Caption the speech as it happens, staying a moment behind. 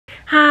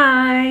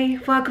Hi,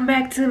 welcome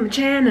back to my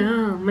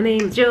channel. My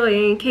name is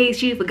Joy, in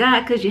case you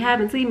forgot, because you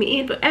haven't seen me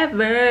in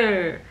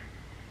forever.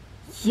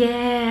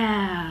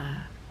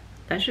 Yeah,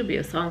 that should be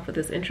a song for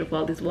this intro for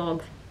all these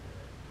vlogs.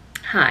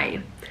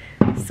 Hi,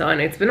 so I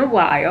know it's been a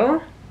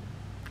while.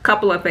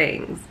 Couple of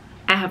things.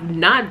 I have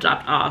not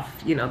dropped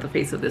off, the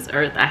face of this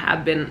earth. I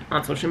have been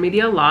on social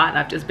media a lot.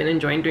 I've just been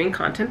enjoying doing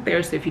content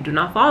there. So if you do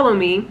not follow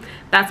me,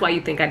 that's why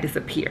you think I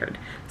disappeared.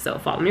 So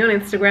follow me on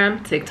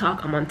Instagram,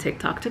 TikTok. I'm on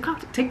TikTok.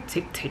 TikTok.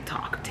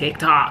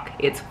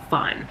 It's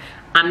fun.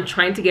 I'm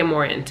trying to get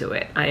more into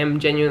it. I am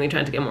genuinely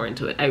trying to get more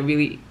into it.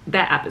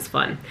 That app is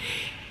fun.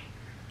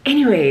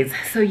 Anyways,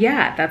 so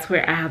yeah, that's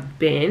where I have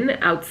been.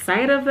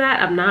 Outside of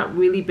that, I've not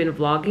really been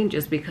vlogging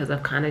just because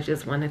I've kind of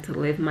just wanted to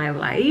live my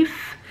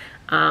life.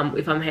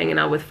 If I'm hanging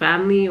out with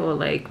family or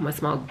like my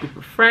small group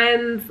of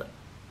friends,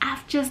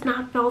 I've just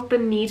not felt the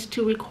need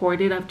to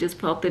record it. I've just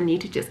felt the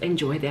need to just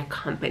enjoy their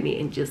company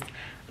and just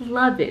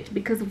love it,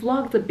 because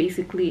vlogs are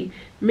basically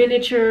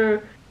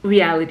miniature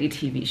reality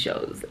TV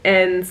shows,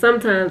 and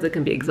sometimes it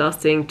can be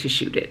exhausting to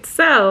shoot it.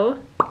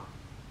 So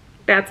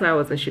that's why I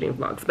wasn't shooting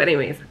vlogs. But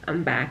anyways,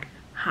 I'm back.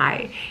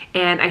 Hi.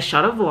 And I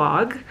shot a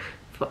vlog.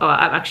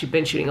 I've actually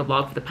been shooting a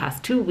vlog for the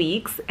past 2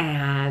 weeks,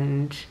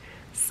 and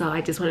so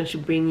I just wanted to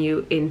bring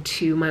you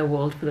into my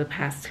world for the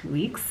past 2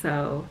 weeks.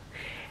 So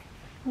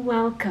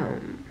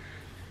welcome.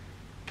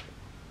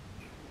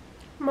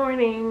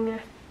 Morning.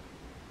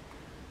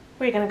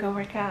 We're gonna go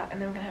work out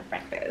and then we're gonna have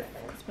breakfast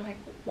because we're like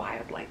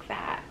wild like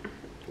that.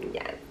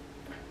 Yes.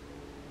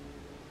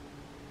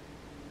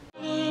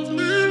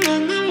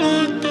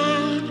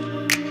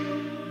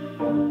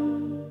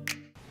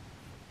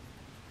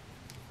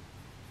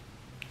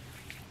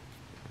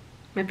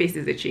 My face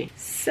is itchy.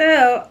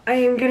 So I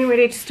am getting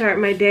ready to start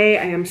my day.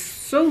 I am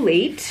so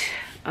late.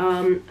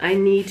 I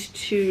need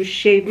to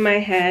shave my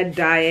head,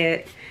 dye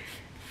it,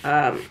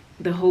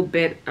 the whole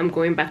bit. I'm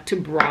going back to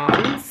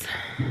bronze.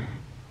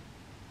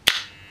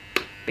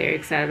 Very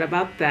excited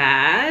about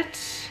that.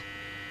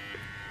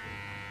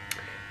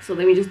 So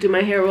let me just do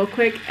my hair real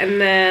quick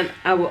and then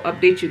I will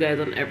update you guys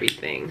on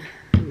everything.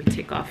 Let me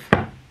take off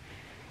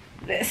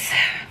this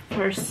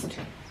first.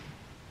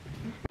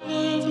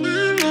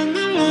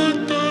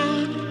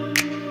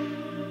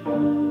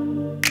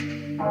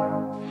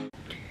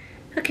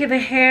 Okay, the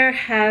hair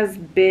has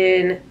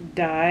been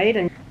dyed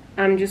and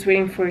I'm just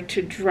waiting for it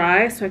to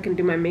dry so I can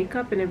do my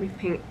makeup and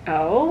everything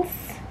else.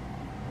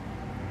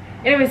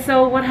 Anyway,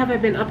 so what have I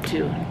been up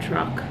to?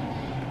 Truck.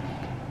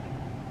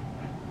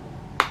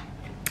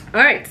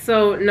 Alright,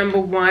 so number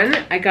one,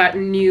 I got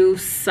new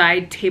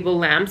side table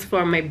lamps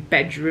for my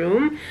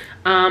bedroom.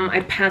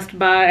 I passed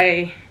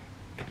by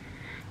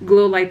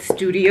Glow Light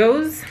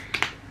Studios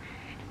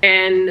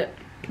and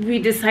we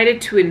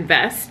decided to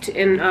invest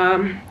in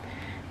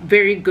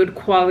very good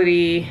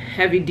quality,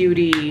 heavy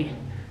duty,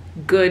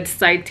 good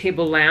side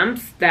table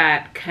lamps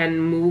that can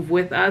move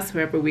with us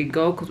wherever we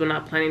go, because we're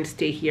not planning to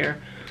stay here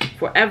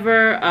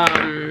forever.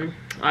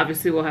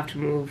 Obviously we'll have to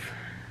move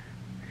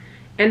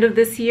end of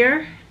this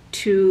year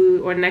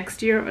or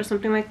next year or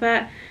something like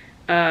that,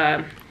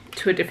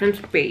 to a different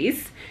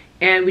space,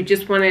 and we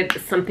just wanted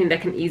something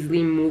that can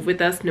easily move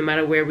with us no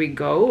matter where we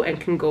go and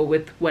can go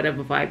with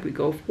whatever vibe we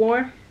go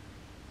for.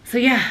 So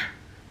yeah,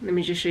 let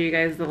me just show you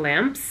guys the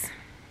lamps.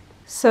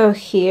 So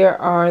here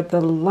are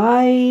the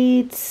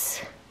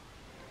lights.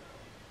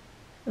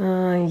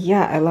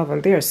 Yeah, I love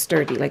them. They're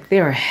sturdy, like they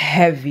are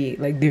heavy,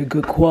 like they're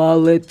good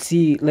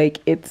quality, like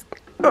it's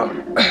a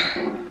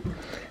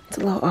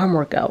little arm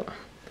workout.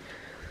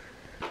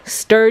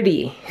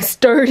 Sturdy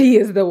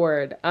is the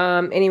word.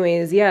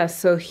 Anyways, yeah,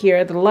 so here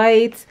are the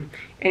lights.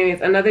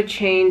 Anyways, another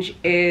change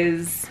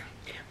is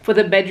for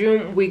the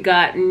bedroom, we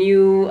got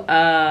new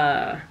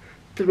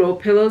throw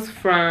pillows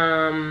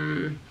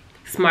from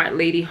Smart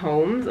Lady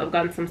Homes. I've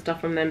gotten some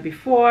stuff from them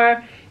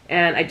before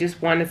and I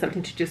just wanted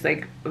something to just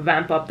like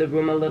vamp up the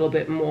room a little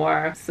bit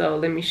more. So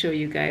let me show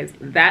you guys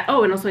that.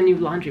 Oh, and also a new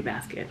laundry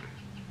basket.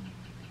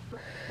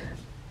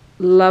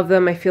 Love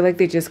them. I feel like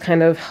they just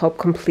kind of help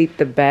complete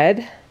the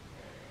bed.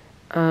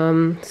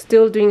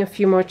 Still doing a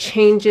few more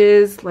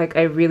changes. Like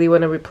I really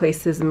want to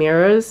replace his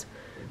mirrors.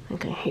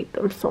 Like I hate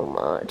them so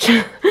much.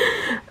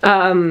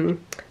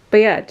 But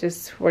yeah,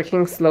 just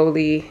working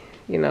slowly,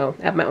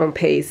 at my own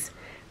pace.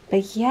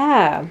 But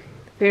yeah,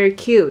 very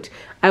cute.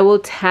 I will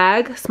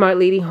tag Smart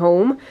Lady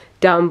Home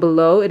down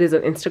below. It is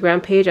an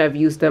Instagram page. I've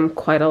used them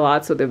quite a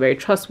lot, so they're very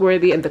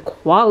trustworthy and the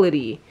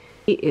quality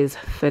is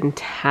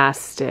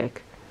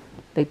fantastic.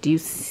 Like, do you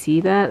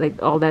see that?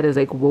 Like all that is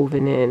like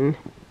woven in.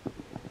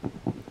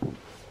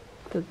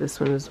 But this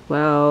one as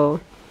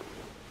well.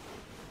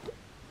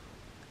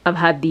 I've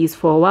had these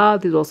for a while.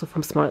 These are also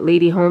from Smart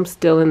Lady Home,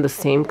 still in the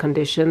same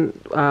condition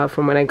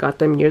from when I got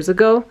them years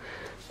ago.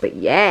 But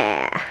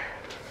yeah.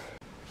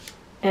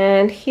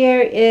 And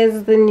here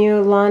is the new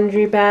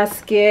laundry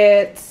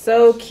basket.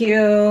 So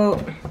cute.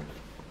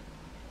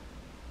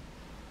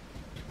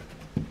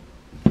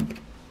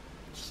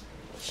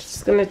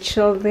 Just gonna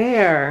chill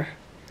there.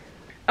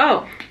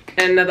 Oh,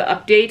 and another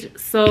update.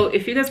 So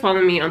if you guys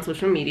follow me on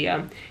social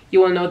media, you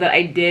will know that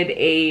I did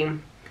a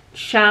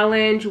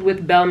challenge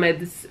with Belle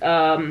Med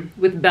Spa,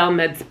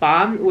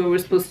 where we're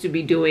supposed to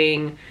be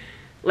doing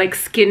like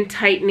skin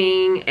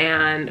tightening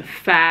and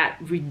fat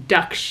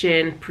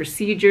reduction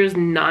procedures,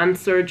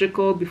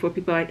 non-surgical, before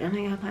people are like, oh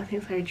my god,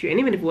 plastic surgery. And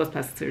even if it was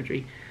plastic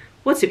surgery,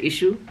 what's your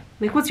issue?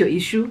 Like, what's your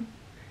issue?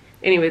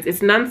 Anyways,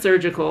 it's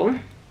non-surgical.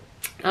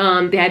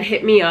 They had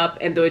hit me up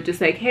and they were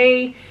just like,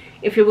 hey,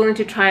 if you're willing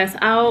to try us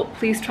out,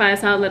 please try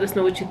us out, let us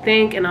know what you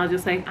think. And I was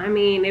just like, I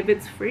mean, if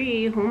it's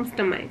free, whom's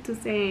the mic to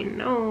say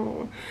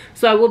no?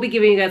 So I will be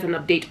giving you guys an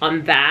update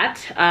on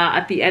that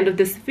at the end of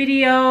this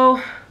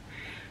video.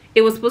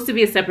 It was supposed to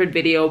be a separate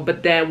video,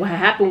 but then what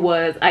happened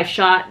was I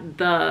shot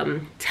the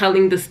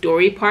telling the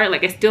story part.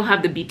 Like, I still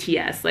have the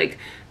BTS, like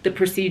the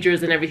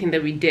procedures and everything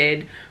that we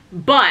did,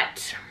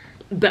 but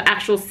the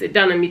actual sit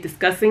down and me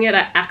discussing it,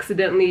 I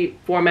accidentally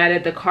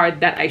formatted the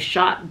card that I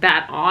shot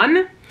that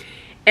on.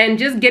 And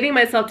just getting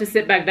myself to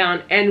sit back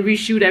down and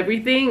reshoot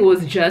everything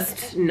was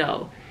just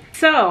no.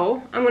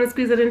 So I'm gonna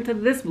squeeze it into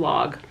this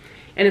vlog,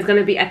 and it's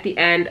gonna be at the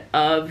end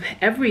of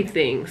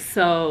everything.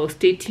 So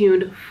stay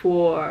tuned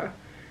for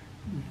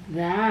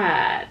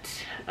that.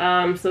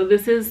 So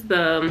this is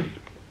the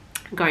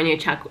Garnier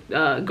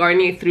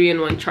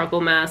 3-in-1 charcoal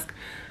mask.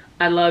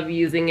 I love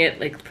using it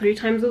like 3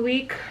 times a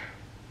week.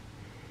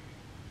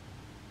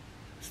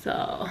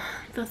 So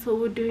that's what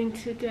we're doing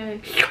today.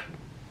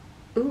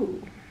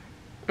 Ooh.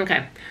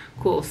 Okay,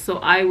 cool. So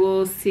I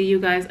will see you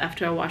guys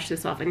after I wash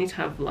this off. I need to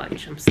have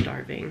lunch. I'm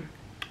starving.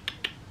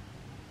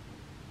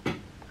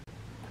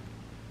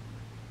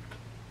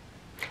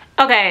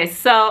 Okay,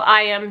 so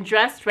I am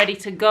dressed, ready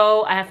to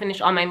go. I have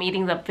finished all my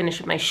meetings. I've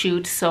finished with my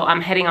shoot. So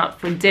I'm heading out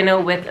for dinner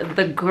with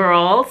the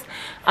girls.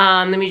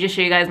 Let me just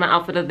show you guys my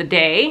outfit of the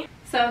day.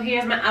 So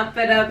here's my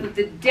outfit of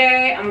the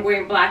day. I'm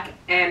wearing black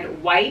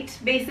and white,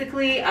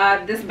 basically.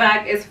 This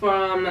bag is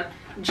from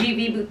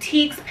GV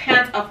Boutiques,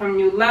 pants are from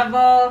New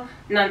Level,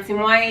 Nancy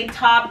White,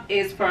 top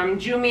is from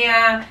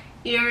Jumia,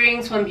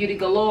 earrings from Beauty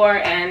Galore,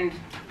 and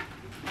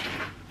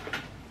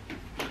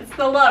it's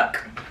the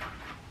look.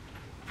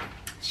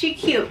 She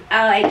cute,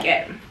 I like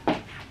it.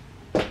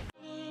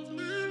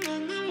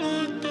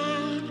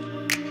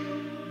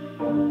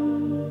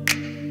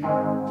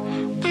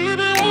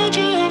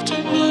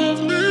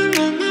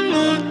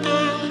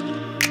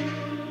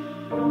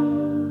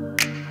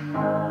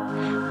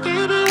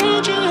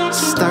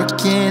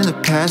 Stuck in the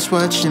past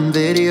watching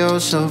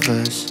videos of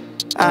us.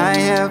 I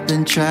have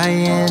been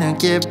trying to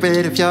get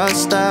rid of your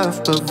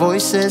stuff, but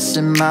voices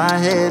in my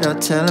head are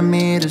telling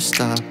me to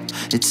stop.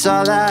 It's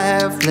all I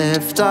have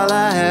left, all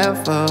I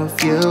have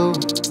of you.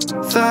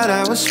 Thought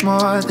I was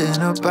more than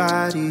a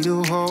body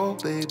to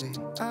hold, baby.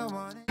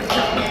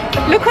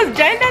 Look who's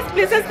joined us,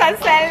 Princess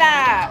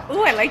Cancela.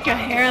 Ooh, I like your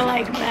hair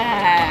like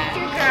that.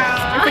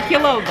 Girl. It's a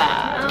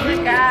kiloba. Oh my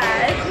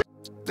gosh.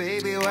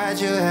 Baby, why'd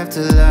you have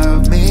to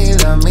love me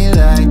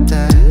like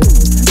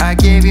that? I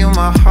gave you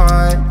my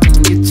heart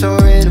and you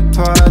tore it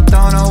apart.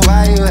 Don't know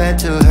why you had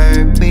to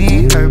hurt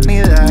me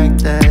like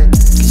that.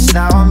 Cause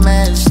now I'm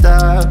messed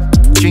up,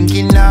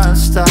 drinking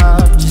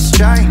non-stop, just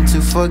trying to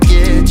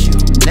forget you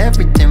and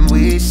everything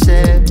we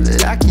said,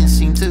 but I can't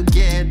seem to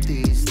get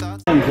these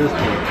thoughts.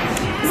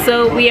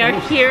 So we are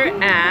here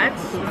at,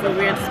 there's a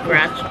weird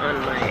scratch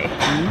on my,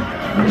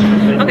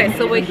 okay,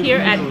 so we're here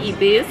at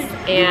Ibis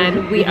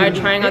and we are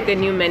trying out the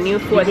new menu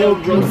for the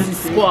roast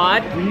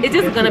squad. It's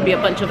just gonna be a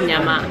bunch of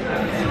nyama.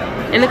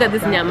 And look at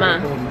this nyama.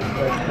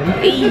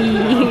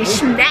 Hey,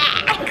 snack!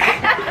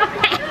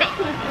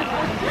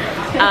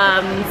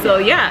 So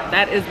yeah,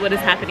 that is what is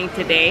happening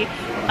today.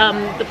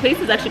 The place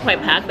is actually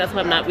quite packed, that's why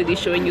I'm not really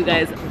showing you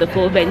guys the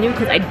full venue,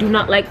 because I do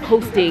not like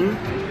posting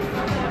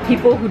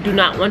people who do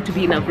not want to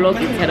be in a vlog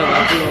instead of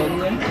a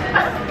vlog,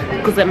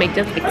 because I may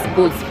just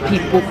expose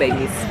people by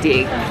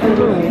mistake.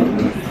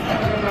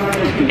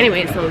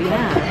 Anyway, so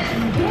yeah.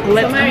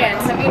 So Marianne,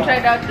 have you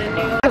tried out the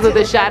new? Because of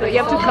the shadow, you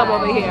have to come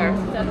over here.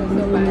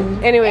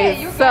 Anyways,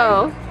 hey,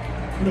 so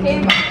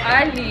came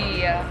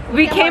early.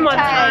 We came on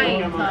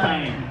time.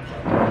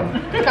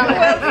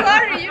 Well,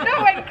 sorry, you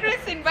know when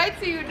Chris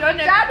invites you, you don't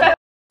have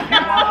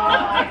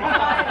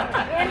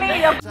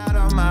Out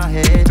of my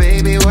head,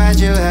 baby, why'd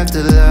you have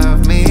to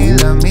love me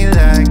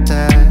like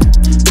that?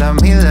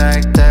 Love me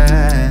like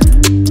that.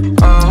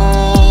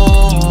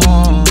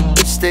 Oh,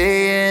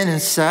 staying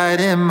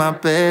inside in my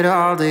bed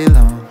all day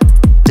long,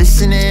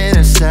 listening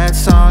to sad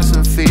songs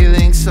and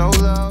feeling so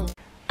low.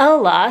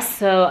 Hola,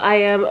 so I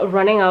am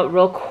running out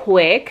real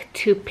quick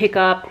to pick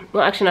up,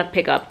 well actually not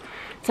pick up,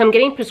 so I'm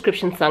getting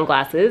prescription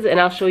sunglasses and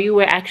I'll show you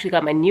where I actually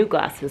got my new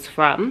glasses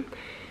from.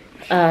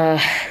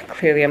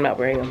 Clearly I'm not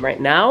wearing them right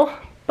now,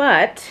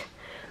 but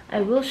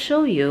I will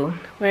show you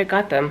where I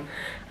got them.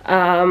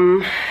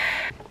 And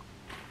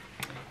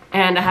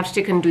I have to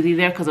take and duty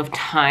there because of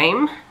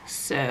time,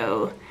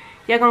 so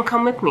you're gonna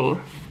come with me.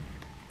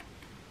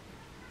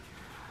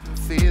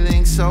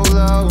 Feeling so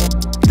low,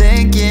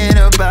 thinking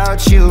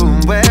about you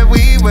and where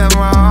we went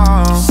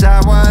wrong. 'Cause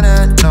I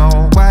wanna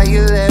know why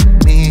you let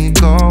me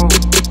go.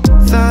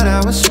 Thought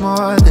I was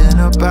more than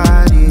a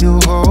body to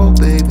hold,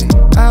 baby.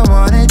 I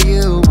wanted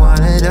you.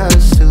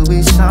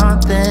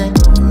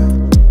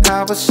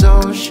 was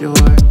so sure.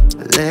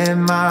 I let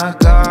my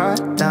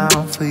guard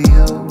down for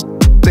you.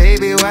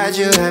 Baby, why'd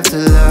you have to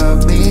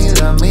love me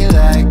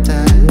like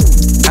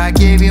that? I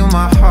gave you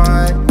my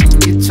heart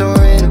and you tore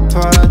it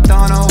apart.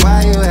 Don't know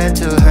why you had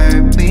to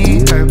hurt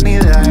me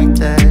like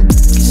that.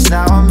 Cause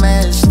now I'm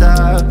messed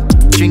up,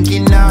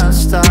 drinking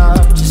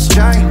non-stop, just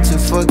trying to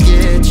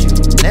forget you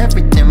and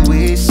everything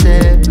we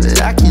said.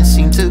 But I can't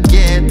seem to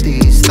get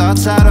these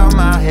thoughts out of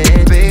my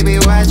head. Baby,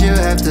 why'd you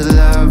have to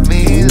love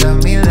me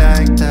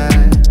like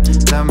that?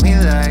 Love me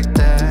like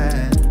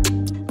that.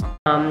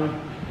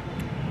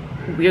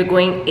 We're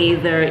going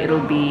either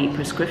it'll be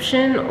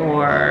prescription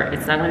or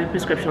it's not going to be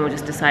prescription. We'll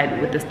just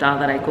decide with the style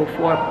that I go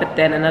for. But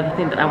then another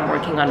thing that I'm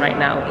working on right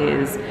now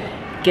is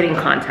getting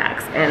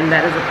contacts, and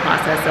that is a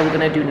process that we're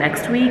going to do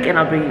next week, and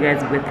I'll bring you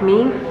guys with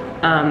me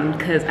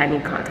because I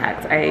need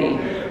contacts. I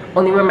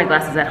only wear my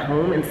glasses at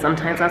home and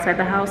sometimes outside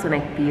the house, and I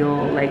feel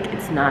like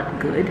it's not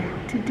good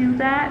to do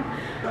that.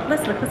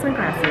 Let's look at some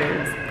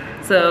glasses.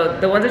 So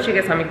the ones that you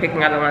guys saw me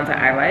picking are the ones that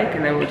I like,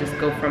 and then we'll just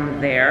go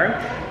from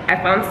there. I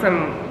found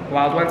some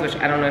wild ones, which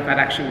I don't know if I'd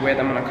actually wear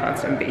them on a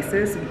constant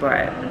basis,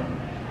 but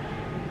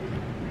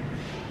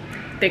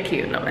they're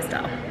cute, not my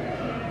style.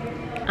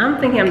 I'm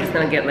thinking I'm just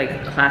gonna get like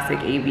a classic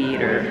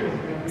aviator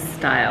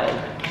style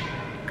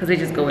because they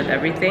just go with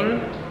everything.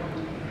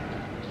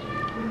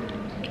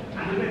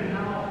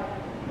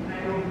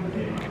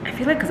 I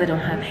feel like because I don't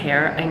have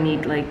hair, I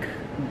need like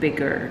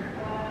bigger.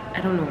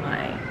 I don't know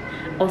why.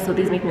 Also,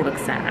 these make me look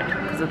sad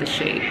because of the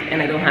shape,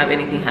 and I don't have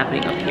anything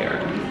happening up here.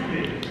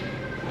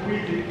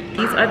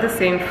 These are the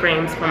same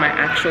frames for my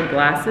actual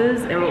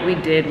glasses, and what we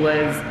did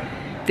was,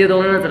 they're the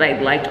only ones that I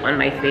liked on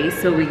my face,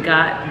 so we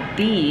got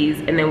these,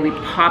 and then we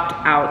popped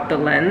out the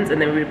lens,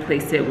 and then we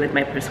replaced it with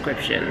my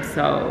prescription,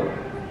 so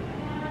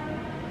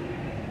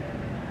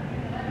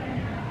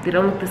they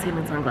don't look the same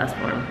in sunglass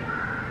form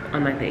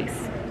on my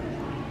face.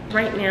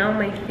 Right now,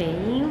 my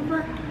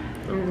fave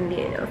is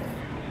this.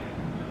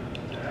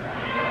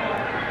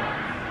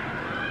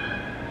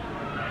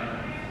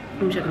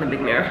 I'm checking the big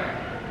mirror.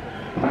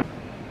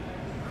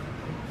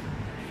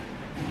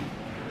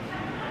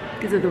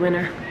 These are the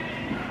winner.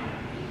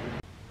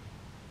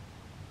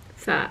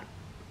 So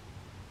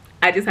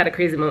I just had a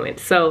crazy moment.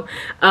 So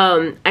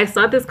I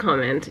saw this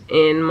comment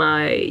in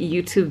my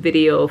YouTube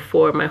video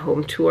for my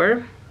home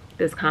tour.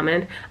 This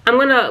comment, I'm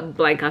gonna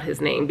blank out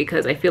his name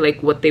because I feel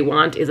like what they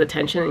want is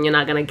attention, and you're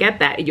not gonna get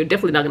that. You're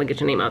definitely not gonna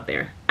get your name out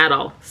there at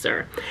all,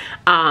 sir.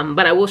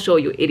 But I will show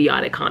you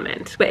idiotic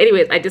comment. But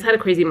anyways, I just had a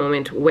crazy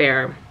moment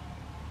where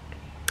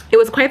it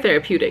was quite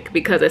therapeutic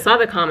because I saw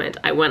the comment,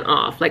 I went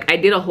off. Like, I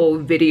did a whole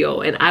video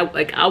and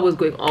I was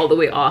going all the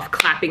way off,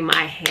 clapping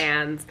my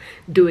hands,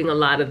 doing a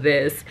lot of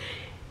this.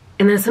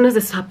 And then as soon as I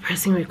stopped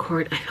pressing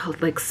record, I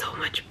felt like so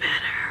much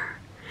better.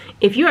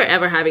 If you are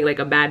ever having like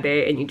a bad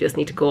day and you just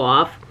need to go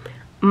off,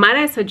 might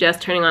I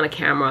suggest turning on a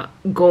camera,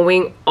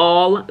 going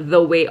all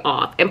the way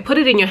off, and put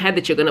it in your head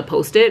that you're gonna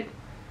post it,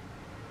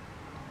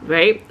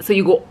 right? So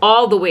you go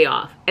all the way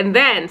off and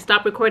then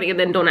stop recording and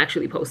then don't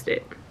actually post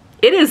it.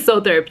 It is so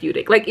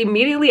therapeutic. Like,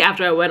 immediately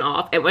after I went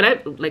off, and when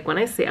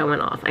I say I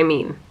went off, I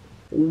mean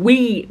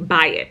we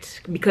buy it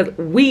because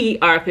we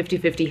are a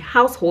 50-50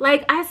 household.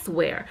 Like, I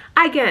swear,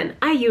 again,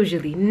 I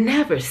usually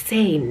never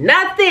say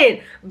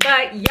nothing,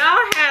 but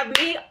y'all have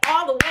me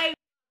all the way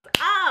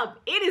up.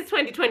 It is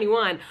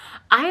 2021.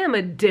 I am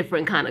a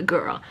different kind of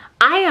girl.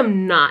 I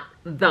am not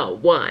the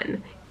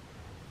one.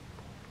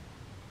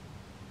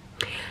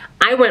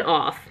 I went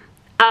off.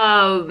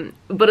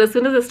 But as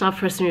soon as I stopped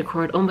pressing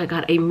record, oh my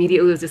god, I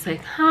immediately was just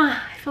like,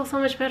 I feel so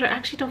much better. I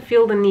actually don't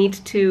feel the need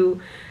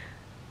to,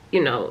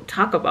 you know,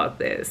 talk about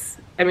this.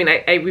 I mean,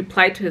 I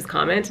replied to his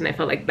comment, and I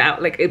felt like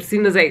that, like, as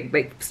soon as I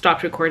like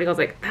stopped recording, I was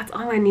like, that's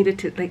all I needed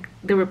to, like,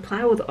 the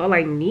reply was all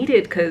I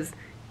needed because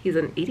he's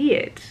an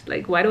idiot.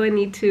 Like, why do I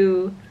need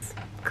to?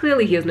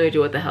 Clearly he has no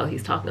idea what the hell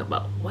he's talking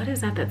about. What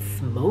is that that's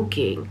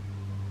smoking?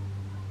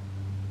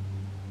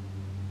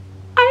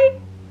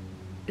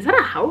 Is that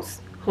a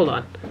house? Hold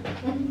on.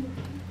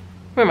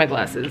 Where are my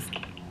glasses?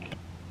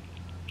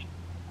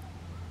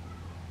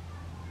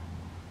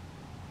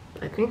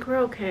 I think we're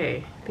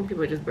okay. I think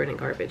people are just burning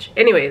garbage.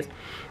 Anyways,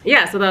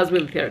 yeah, so that was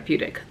really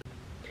therapeutic.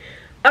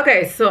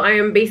 Okay, so I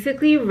am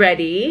basically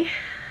ready.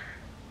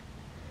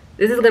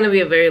 This is gonna be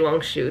a very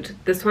long shoot.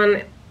 This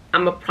one,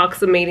 I'm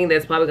approximating that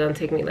it's probably gonna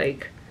take me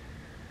like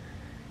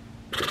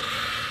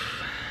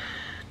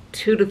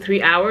 2 to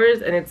 3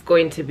 hours, and it's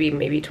going to be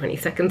maybe 20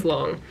 seconds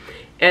long.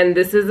 And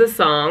this is the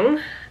song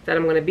that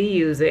I'm gonna be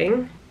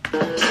using.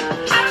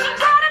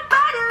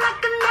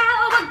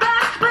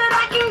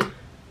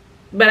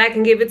 But I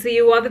can give it to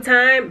you all the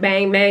time.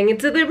 Bang, bang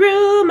into the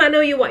room. I know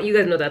you want, you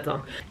guys know that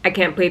song. I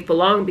can't play it for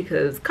long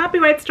because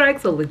copyright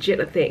strikes are legit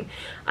a thing.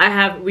 I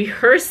have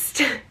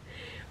rehearsed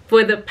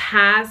for the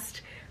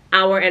past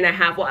hour and a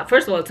half. Well,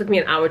 first of all, it took me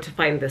an hour to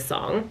find this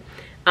song.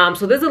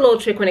 So there's a little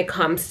trick when it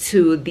comes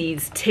to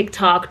these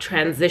TikTok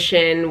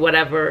transition,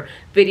 whatever,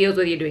 videos,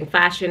 whether you're doing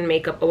fashion,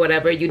 makeup, or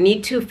whatever. You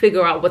need to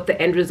figure out what the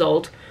end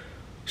result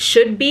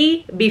should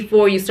be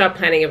before you start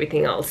planning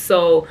everything else.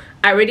 So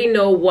I already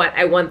know what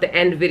I want the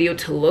end video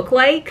to look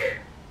like,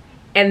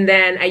 and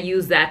then I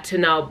use that to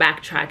now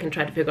backtrack and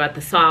try to figure out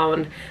the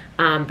sound,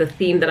 the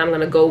theme that I'm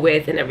gonna go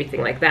with, and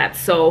everything like that.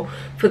 So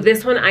for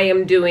this one, I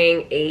am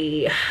doing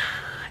a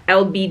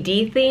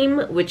LBD theme,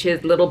 which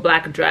is little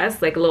black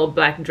dress, like a little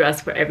black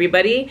dress for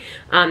everybody.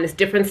 It's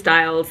different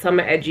styles. Some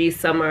are edgy,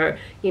 some are,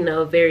 you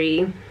know,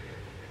 very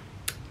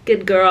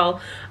good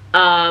girl.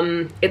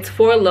 It's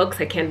 4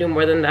 looks. I can't do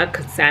more than that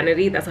because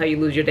sanity, that's how you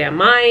lose your damn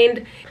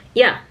mind.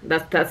 Yeah,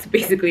 that's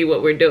basically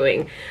what we're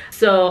doing.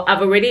 So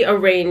I've already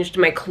arranged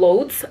my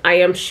clothes. I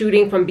am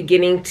shooting from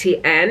beginning to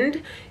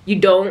end. You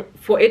don't,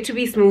 for it to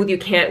be smooth, you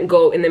can't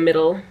go in the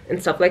middle and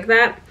stuff like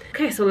that.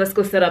 Okay, so let's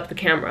go set up the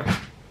camera.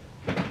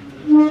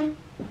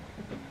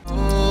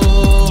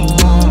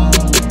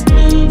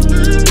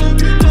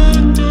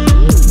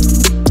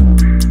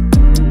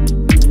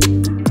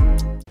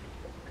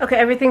 Okay,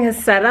 everything is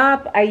set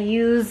up. I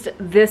used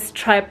this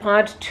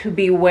tripod to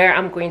be where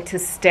I'm going to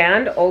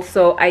stand.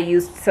 Also, I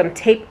used some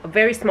tape, a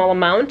very small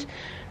amount.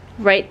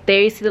 Right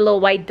there, you see the little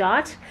white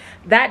dot?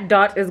 That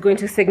dot is going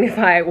to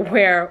signify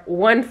where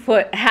one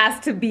foot has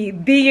to be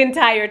the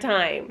entire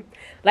time.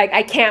 Like,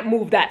 I can't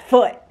move that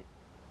foot.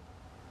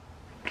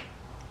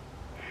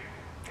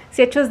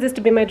 See, I chose this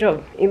to be my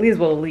job. Elise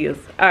will Elise.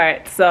 All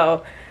right,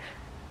 so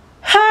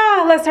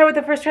let's start with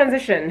the first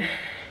transition.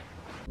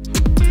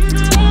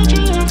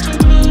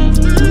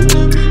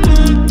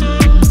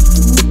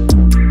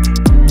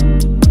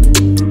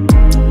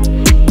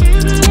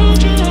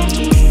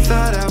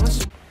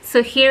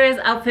 So here is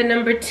outfit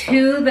number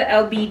 2, the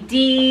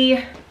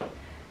LBD.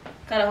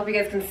 God, I hope you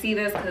guys can see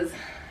this because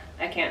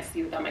I can't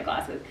see without my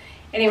glasses.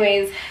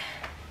 Anyways,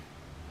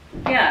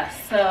 yeah,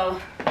 so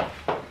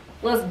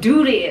let's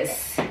do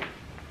this.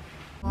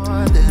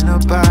 More than a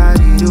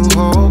body to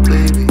hold,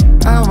 baby.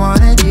 I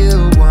wanted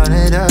you,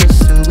 wanted us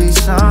to be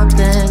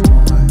something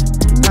more.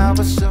 I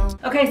was so...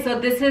 Okay, so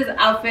this is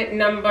outfit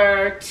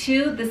number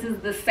 2. This is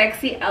the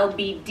sexy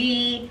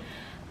LBD.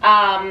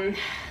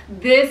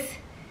 This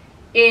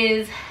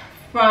is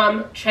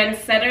from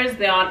Trendsetters.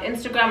 They're on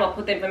Instagram. I'll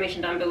put the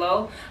information down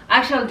below.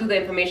 Actually, I'll do the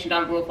information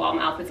down below for all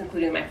my outfits,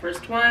 including my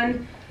first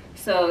one.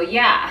 So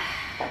yeah,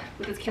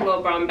 with this cute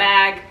little brown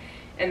bag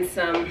and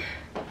some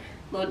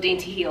little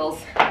dainty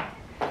heels.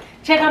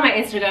 Check out my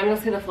Instagram. You'll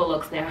see the full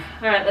looks there.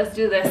 All right, let's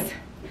do this.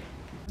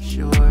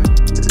 Sure,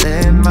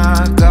 let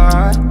my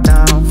guard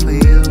down for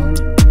you.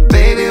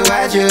 Baby,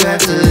 why'd you have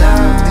to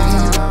love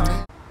me?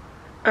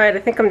 All right, I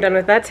think I'm done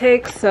with that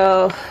take.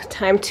 So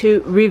time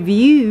to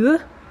review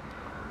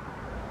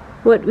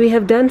what we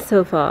have done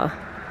so far.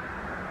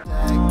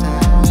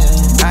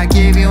 I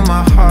gave you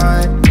my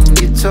heart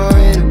and you tore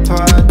it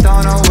apart.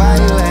 Don't know why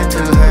you had to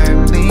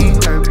hurt me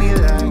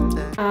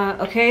like that.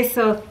 Okay,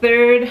 so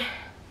third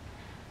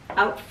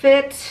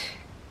outfit,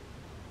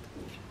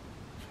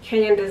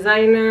 Kenyan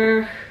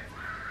designer.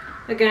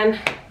 Again,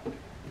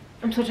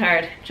 I'm so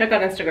tired. Check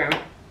out Instagram.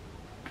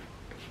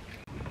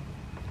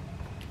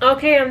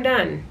 Okay, I'm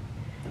done.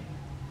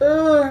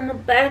 Ugh, my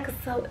back is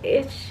so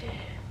itchy.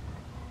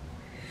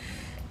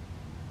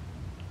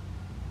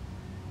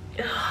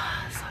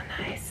 Oh, so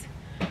nice.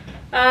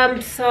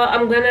 So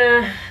I'm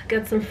gonna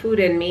get some food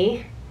in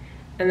me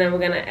and then we're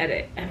gonna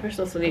edit. I first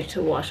also need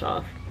to wash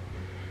off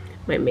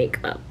my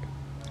makeup.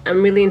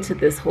 I'm really into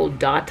this whole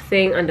dot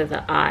thing under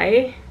the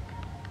eye.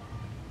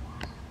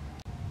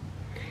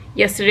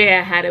 Yesterday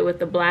I had it with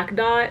the black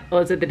dot. Or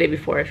was it the day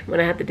before when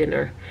I had the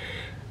dinner?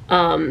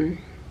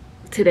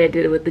 Today I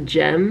did it with the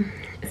gem.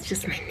 It's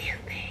just my new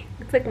thing.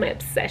 It's like my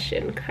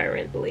obsession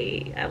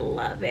currently. I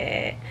love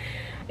it.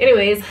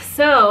 Anyways,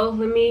 so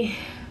let me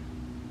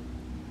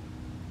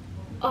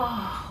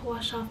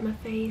wash off my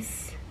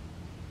face.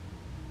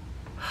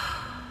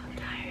 I'm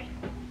tired.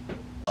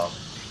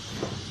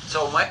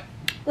 So my...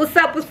 What's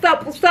up, what's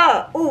up, what's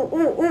up? Ooh,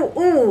 ooh, ooh,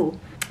 ooh.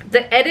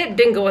 The edit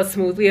didn't go as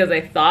smoothly as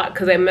I thought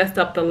because I messed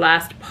up the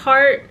last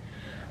part.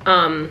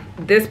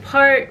 This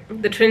part,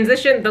 the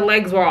transition, the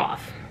legs were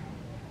off.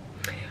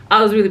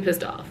 I was really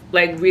pissed off.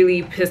 Like,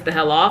 really pissed the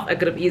hell off. I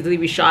could have easily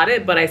reshot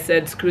it, but I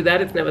said, screw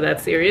that, it's never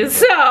that serious.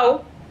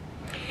 So,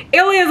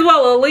 Ilias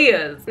well,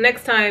 Ilias.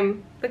 Next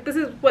time, like, this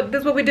is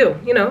what we do.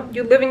 You know,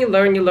 you live and you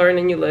learn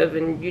and you live,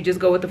 and you just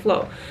go with the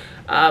flow.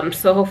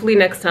 So hopefully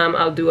next time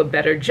I'll do a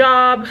better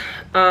job.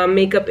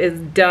 Makeup is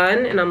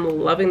done, and I'm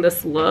loving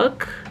this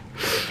look.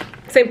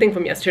 Same thing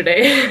from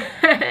yesterday.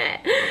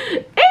 Hey,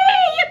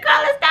 your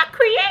girl is not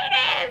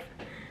creative.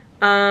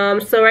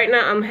 So right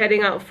now I'm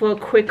heading out for a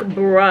quick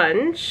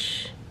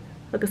brunch.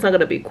 Like, it's not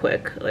gonna be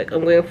quick. Like,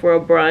 I'm going for a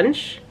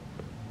brunch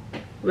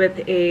with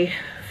a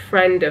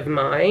friend of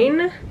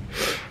mine.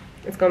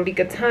 It's gonna be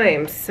good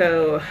times.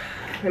 So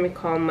let me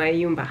call my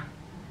Yumba.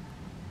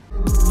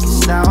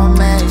 Now I'm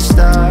messed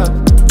up,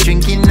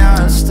 drinking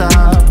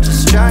non-stop,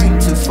 just trying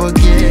to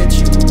forget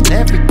you and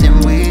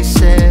everything we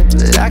said,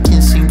 but I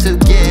can't seem to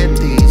get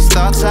these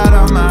thoughts out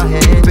of my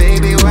head.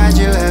 Baby, why'd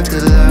you have to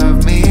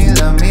love me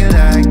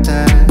like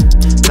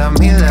that, love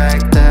me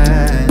like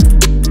that?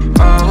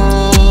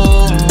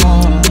 Oh,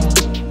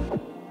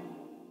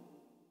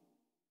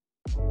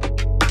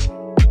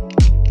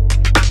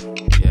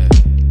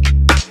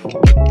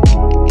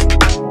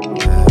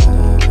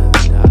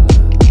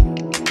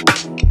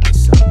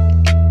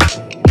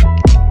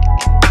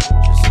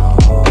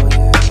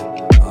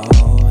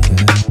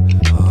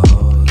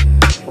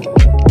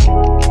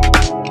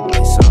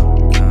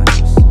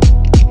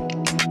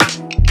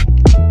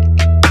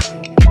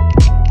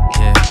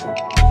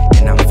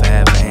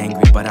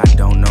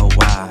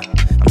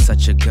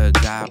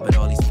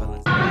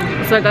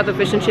 So I got the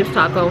fish and chips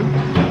taco.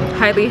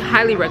 Highly,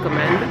 highly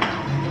recommend.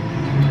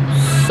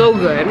 So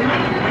good.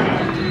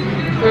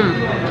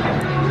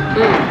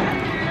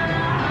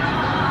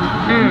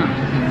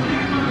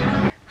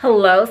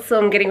 Hello, so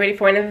I'm getting ready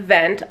for an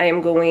event. I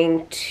am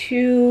going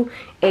to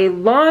a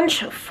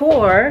launch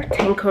for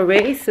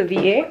Tanqueray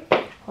Sevilla.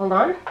 Hold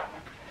on.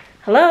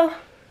 Hello?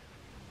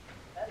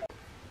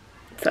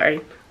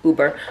 Sorry,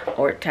 Uber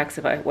or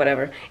Taxify,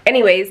 whatever.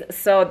 Anyways,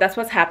 so that's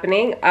what's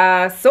happening.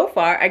 So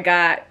far, I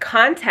got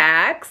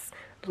contacts.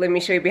 Let me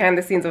show you behind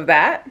the scenes of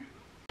that.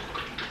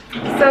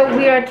 So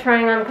we are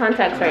trying on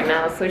contacts right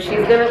now. So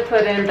she's gonna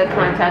put in the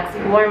contacts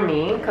for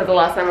me because the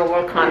last time I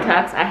wore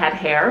contacts, I had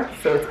hair,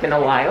 so it's been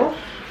a while.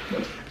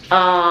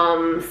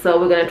 So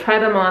we're gonna try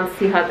them on,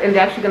 see how, and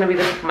they're actually gonna be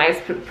my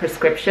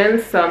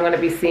prescriptions. So I'm gonna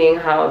be seeing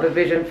how the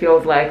vision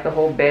feels like the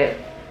whole bit,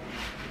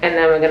 and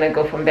then we're gonna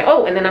go from there.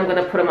 Oh, and then I'm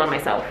gonna put them on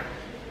myself,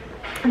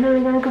 and then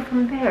we're gonna go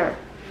from there.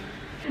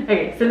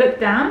 Okay, so look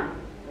down.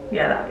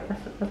 Yeah,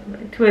 that's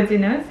right. Towards your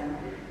nose.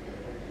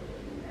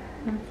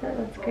 That's it.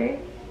 That's great.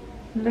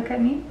 Look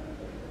at me.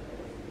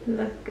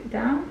 Look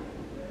down.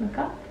 Look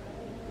up.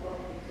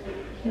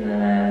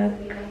 Look.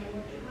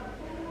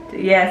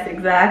 Yes,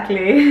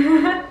 exactly.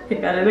 You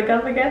gotta look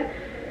up again.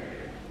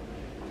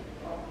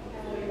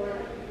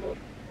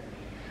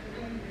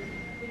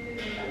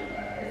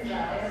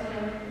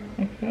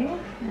 Okay,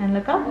 and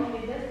look up.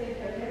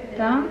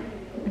 Down.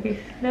 Okay,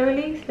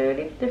 slowly,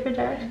 slowly, different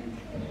directions.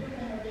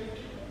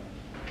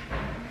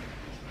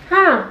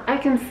 Huh, I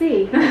can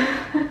see.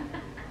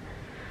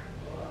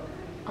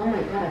 Oh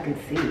my god, I can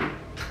see.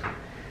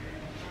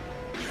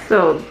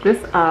 So this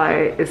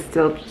eye is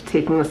still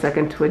taking a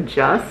second to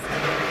adjust,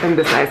 and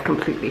this eye is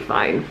completely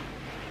fine.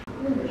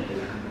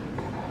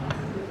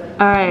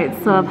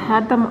 Alright, so I've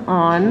had them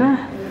on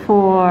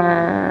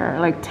for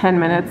like 10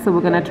 minutes, so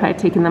we're gonna try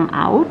taking them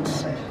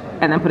out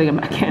and then putting them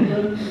back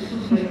in.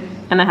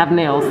 And I have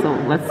nails, so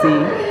let's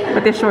see.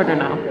 But they're shorter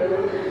now.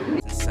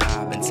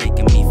 Been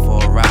taking me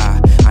for a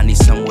ride. I need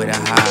somewhere to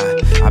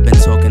hide. I've been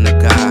talking to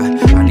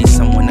God. I need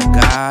someone to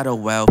guide. Oh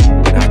well,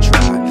 but I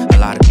tried. A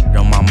lot of shit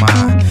on my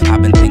mind.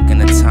 I've been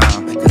thinking of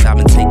time, cause I've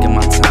been taking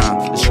my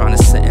time. Just trying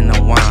to sit in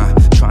the wine,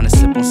 trying to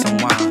sip on some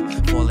wine.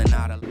 Falling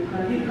out of.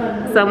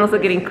 So I'm also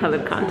getting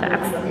colored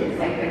contacts.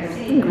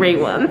 Gray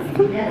ones.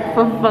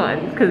 For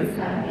fun, cause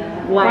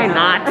why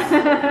not?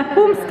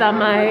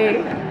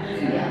 Boomstamai.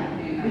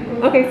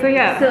 Okay, so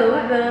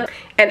yeah.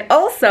 And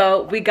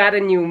also, we got a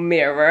new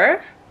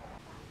mirror.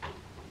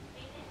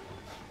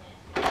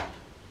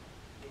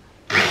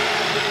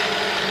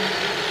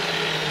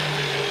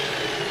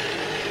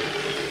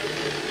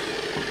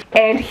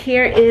 And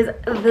here is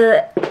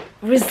the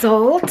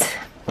result.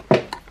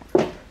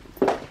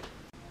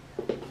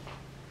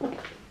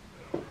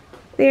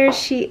 There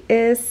she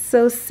is,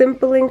 so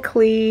simple and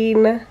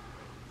clean.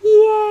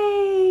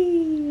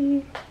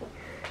 Yay!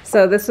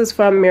 So this is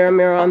from Mirror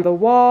Mirror on the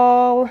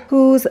Wall.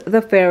 Who's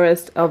the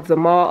fairest of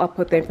them all? I'll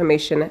put the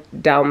information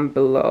down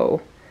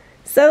below.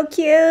 So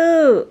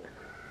cute!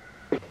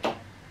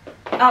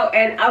 Oh,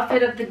 and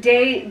outfit of the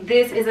day.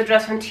 This is a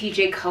dress from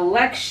TJ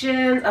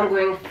Collections. I'm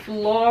going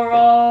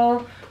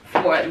floral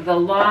for the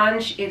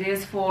launch. It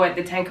is for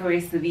the Tanqueray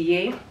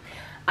Sevilla.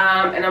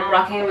 And I'm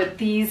rocking it with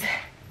these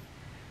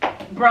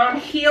brown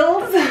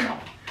heels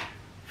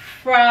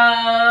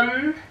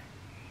from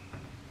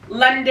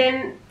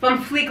London,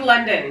 from Fleek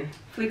London.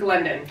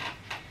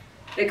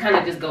 They kind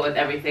of just go with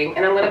everything.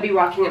 And I'm going to be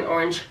rocking an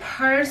orange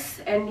purse.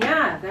 And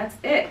yeah, that's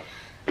it.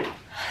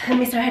 Let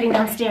me start heading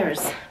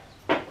downstairs.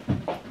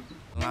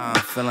 I'm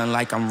feeling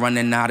like I'm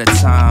running out of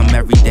time.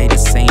 Every day the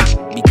same,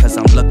 because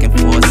I'm looking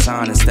for a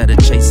sign instead of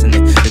chasing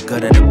it. The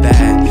good or the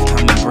bad,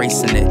 I'm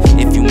embracing it.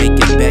 If you make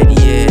it better,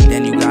 yeah,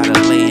 then you gotta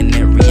lay in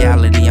it.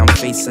 Reality, I'm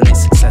facing it.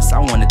 Success, I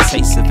want a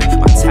taste of it.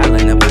 My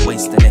talent, never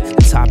wasting it.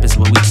 The top is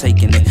where we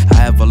taking it.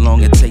 However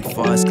long it take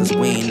for us, cause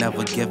we ain't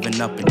never giving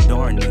up,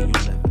 enduring it. You live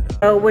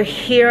it up. We're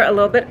here a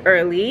little bit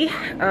early.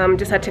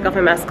 Just had to take off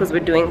my mask because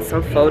we're doing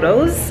some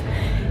photos.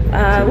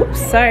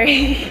 Whoops,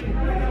 sorry.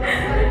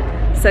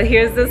 So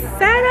here's the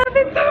setup.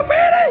 It's so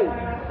pretty.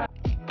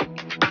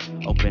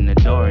 Open the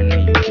door and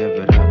then you give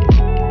it up.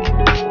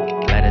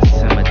 Let it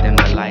simmer, dim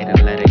the light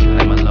and let it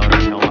glimmer. Lord,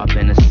 I know I've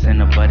been a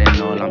sinner, but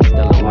in all I'm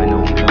still a winner.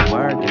 We've been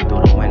working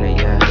through the winter,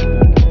 yeah.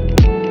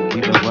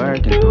 We've been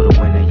working through the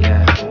winter,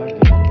 yeah.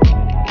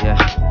 Yeah.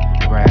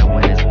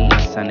 Breadwinners eating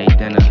Sunday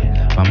dinner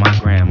by my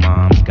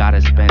grandmoms. Gotta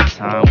spend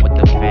time with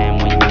the fam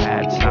when you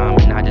have time.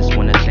 And I just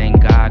wanna thank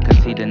God, cause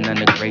he done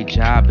a great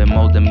job in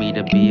molding me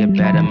to be a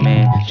better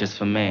man, just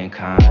for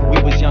mankind.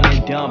 We was young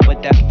and dumb,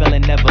 but that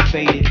feeling never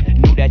faded.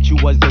 Knew that you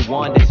was the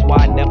one, that's why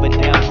I never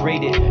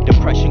downgraded.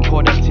 Depression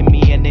caught up to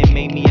me and it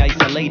made me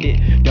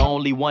isolated. The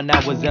only one I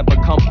was ever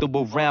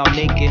comfortable round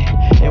naked.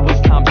 It was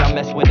times I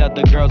messed with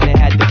other girls and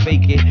had to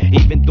fake it.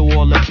 Even through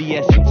all the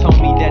BS, you told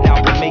me that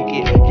I would make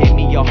it. Gave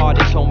me your heart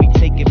and told me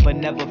take it, but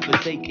never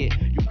forsake it.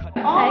 You cut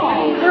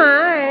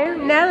Hi,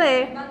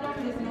 Nelly.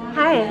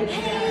 Hi.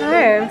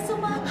 Hi.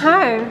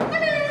 Hi.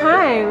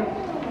 Hi.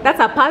 That's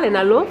a pal in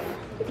a loaf.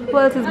 Who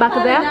else is back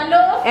there?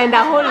 And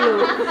a whole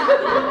loop.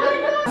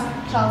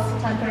 Charles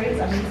Tanqueray is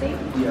amazing.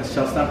 Yes,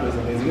 Charles Tanqueray is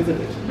amazing,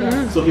 isn't it?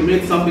 Yes. So he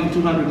made something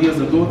 200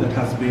 years ago that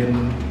has been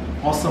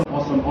awesome,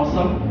 awesome,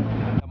 awesome.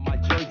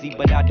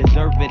 But I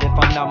deserve it if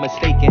I'm not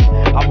mistaken.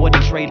 I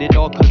wouldn't trade it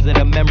all cause of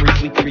the memories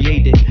we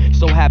created.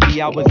 So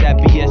happy I was at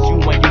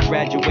BSU when you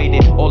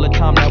graduated. All the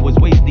time that was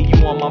wasted,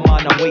 you on my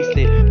mind, I'm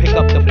wasted. Pick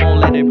up the phone,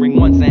 let it ring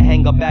once and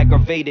hang up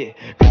aggravated.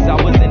 Cause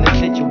I was in a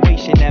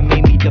situation that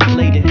made me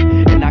deflated.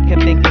 And I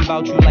kept thinking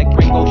about you like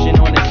Frank Ocean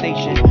on the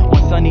station.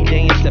 One sunny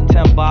day in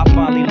September, I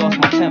finally lost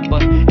my temper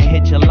and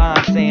hit your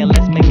line saying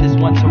let's make this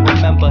one to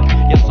remember.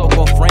 Your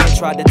so-called friend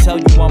tried to tell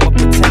you I'm a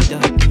pretender.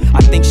 I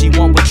think she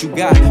want what you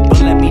got,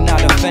 but let me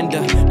not offend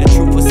her. The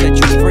truth will set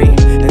you free,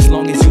 as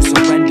long as you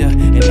surrender.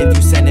 And if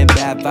you send in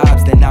bad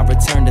vibes, then I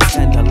return the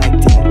sender like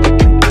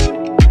that.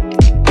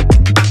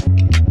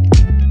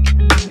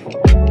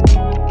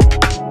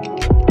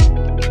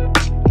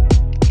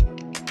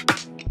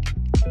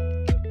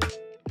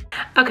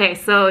 Okay,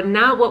 so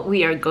now what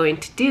we are going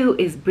to do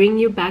is bring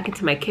you back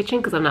into my kitchen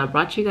because I've not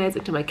brought you guys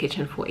into my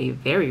kitchen for a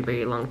very,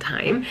 very long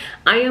time.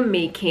 I am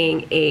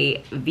making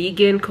a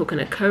vegan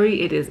coconut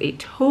curry. It is a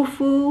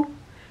tofu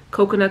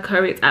coconut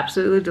curry. It's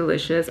absolutely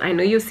delicious. I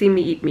know you've seen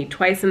me eat meat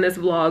twice in this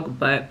vlog,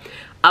 but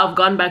I've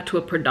gone back to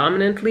a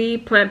predominantly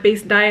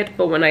plant-based diet.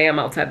 But when I am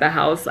outside the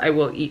house, I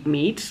will eat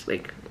meat.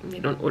 Like, you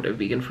don't order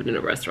vegan food in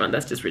a restaurant.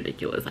 That's just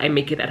ridiculous. I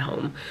make it at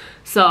home.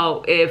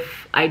 So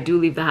if I do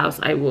leave the house,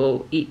 I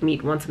will eat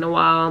meat once in a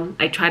while.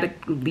 I try to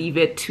leave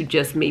it to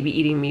just maybe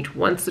eating meat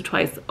once or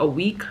twice a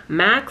week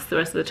max. The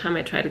rest of the time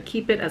I try to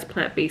keep it as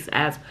plant-based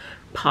as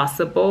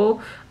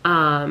possible.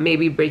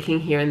 Maybe breaking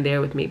here and there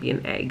with maybe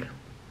an egg,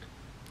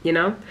 you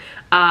know?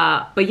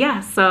 But yeah,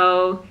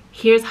 so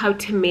here's how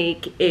to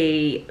make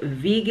a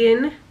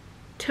vegan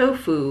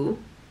tofu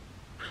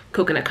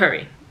coconut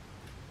curry.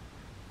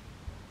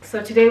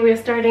 So today we are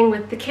starting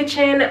with the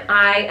kitchen.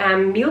 I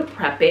am meal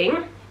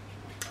prepping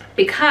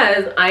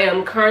because I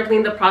am currently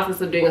in the process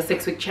of doing a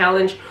 6-week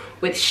challenge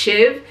with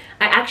Shiv.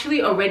 I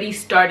actually already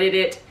started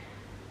it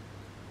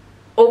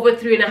over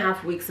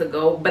 3.5 weeks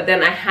ago, but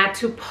then I had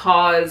to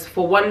pause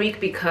for 1 week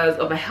because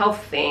of a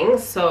health thing.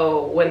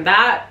 So when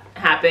that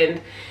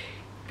happened,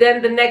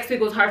 then the next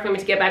week was hard for me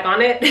to get back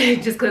on it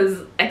just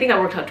because I think I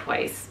worked out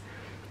twice.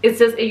 It's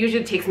just, it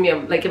usually takes me,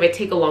 like if I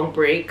take a long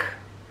break,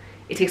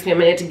 it takes me a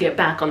minute to get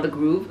back on the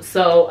groove.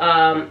 So,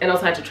 and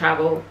also I had to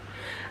travel.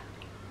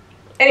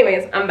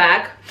 Anyways, I'm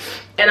back.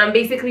 And I'm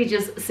basically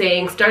just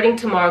saying, starting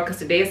tomorrow, because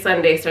today is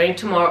Sunday, starting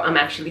tomorrow, I'm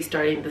actually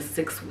starting the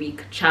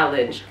 6-week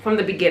challenge from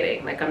the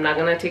beginning. Like, I'm not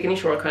gonna take any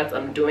shortcuts.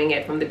 I'm doing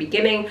it from the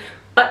beginning,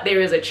 but there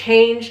is a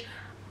change.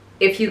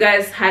 If you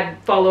guys had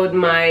followed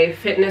my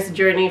fitness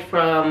journey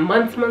from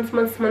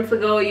months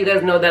ago, you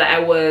guys know that I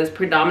was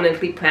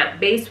predominantly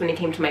plant-based when it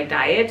came to my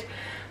diet.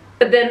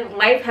 But then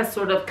life has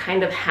sort of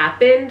kind of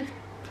happened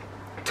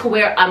to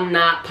where I'm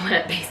not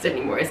plant-based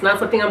anymore. It's not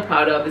something I'm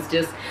proud of. It's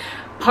just,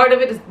 part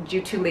of it is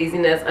due to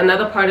laziness.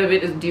 Another part of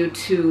it is due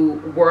to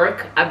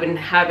work. I've been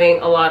having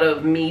a lot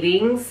of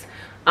meetings,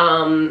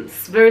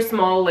 very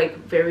small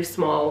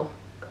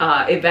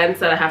events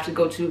that I have to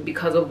go to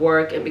because of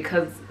work and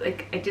because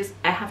like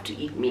I have to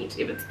eat meat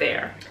if it's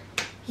there.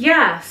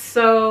 Yeah,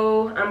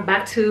 so I'm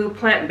back to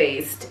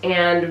plant-based,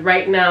 and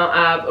right now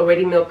I've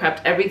already meal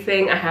prepped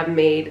everything. I have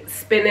made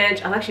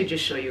spinach. I'll actually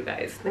just show you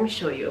guys. Let me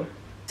show you.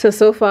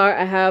 So far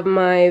I have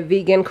my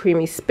vegan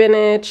creamy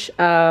spinach.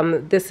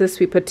 This is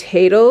sweet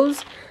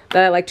potatoes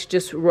that I like to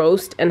just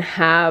roast and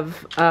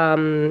have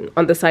on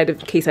the side in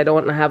case I don't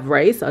want to have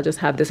rice. I'll just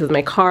have this as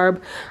my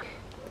carb.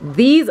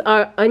 These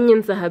are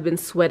onions that have been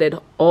sweated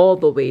all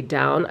the way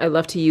down. I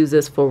love to use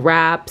this for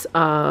wraps.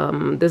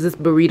 There's this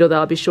burrito that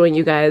I'll be showing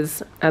you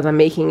guys as I'm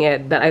making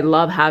it that I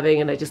love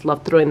having, and I just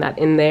love throwing that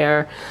in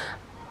there.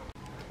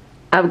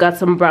 I've got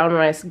some brown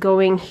rice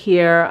going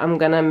here. I'm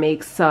gonna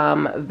make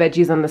some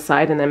veggies on the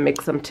side and then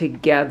mix them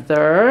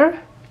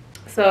together.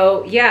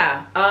 So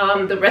yeah,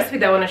 the recipe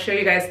that I want to show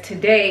you guys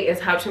today is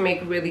how to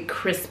make really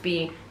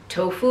crispy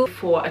tofu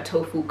for a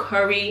tofu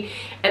curry.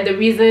 And the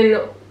reason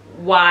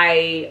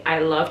why I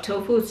love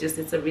tofu is just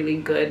it's a really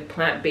good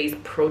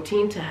plant-based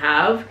protein to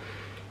have.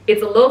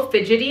 It's a little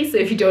fidgety, so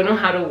if you don't know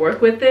how to work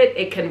with it,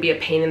 it can be a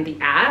pain in the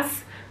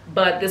ass.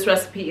 But this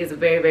recipe is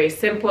very, very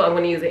simple. I'm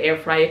going to use the air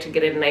fryer to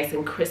get it nice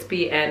and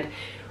crispy and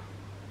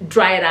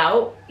dry it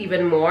out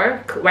even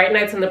more. Right now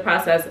it's in the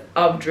process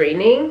of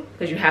draining,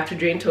 because you have to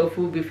drain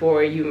tofu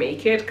before you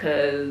make it,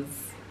 because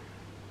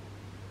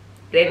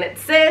then it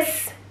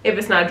sis if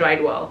it's not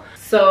dried well.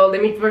 So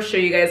let me first show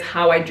you guys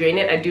how I drain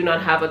it. I do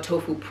not have a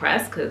tofu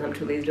press because I'm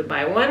too lazy to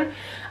buy one.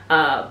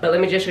 But let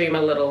me just show you my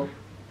little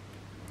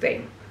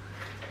thing.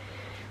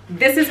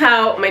 This is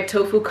how my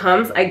tofu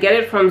comes. I get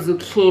it from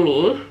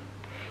zucchini.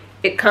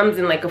 It comes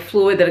in like a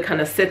fluid that it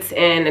kind of sits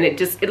in, and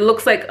it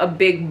looks like a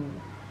big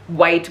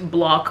white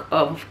block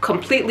of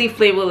completely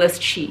flavorless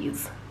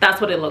cheese.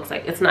 That's what it looks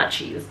like. It's not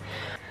cheese.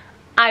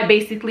 I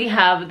basically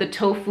have the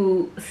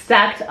tofu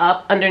stacked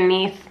up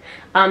underneath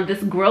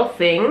this grill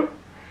thing,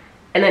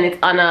 and then it's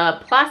on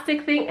a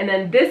plastic thing, and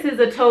then this is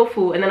a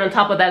tofu, and then on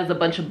top of that is a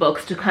bunch of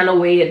books to kind of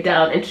weigh it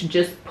down and to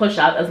just push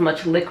out as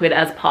much liquid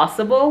as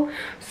possible.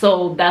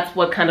 So that's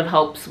what kind of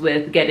helps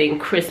with getting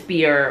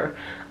crispier,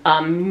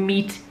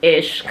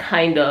 meat-ish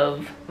kind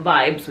of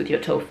vibes with your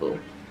tofu.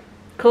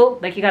 Cool?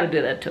 Like, you gotta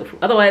do that tofu,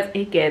 otherwise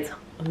it gets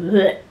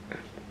bleh.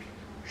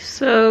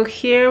 So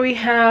here we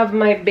have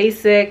my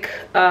basic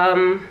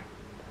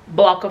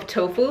block of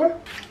tofu.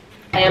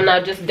 I am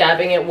now just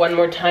dabbing it one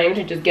more time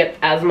to just get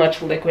as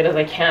much liquid as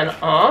I can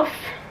off.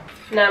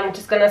 Now I'm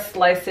just gonna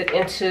slice it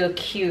into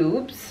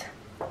cubes.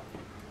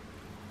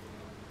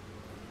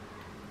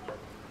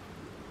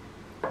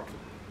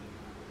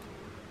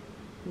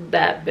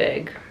 That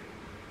big.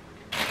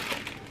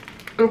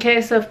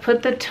 Okay, so I've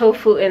put the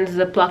tofu in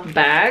Ziploc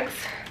bags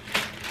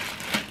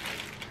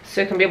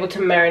so it can be able to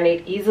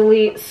marinate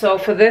easily. So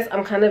for this,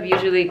 I'm kind of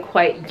usually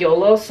quite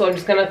YOLO, so I'm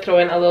just gonna throw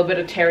in a little bit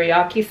of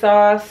teriyaki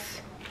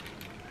sauce,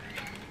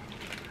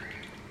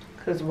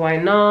 because why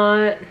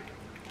not?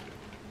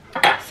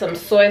 Some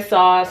soy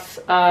sauce.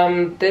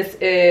 This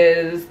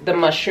is the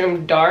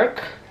mushroom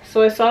dark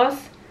soy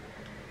sauce,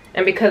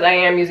 and because I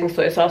am using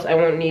soy sauce, I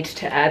won't need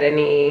to add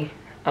any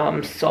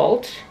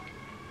salt.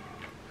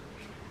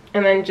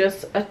 And then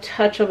just a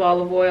touch of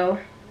olive oil.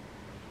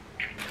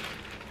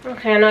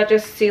 Okay, and I'll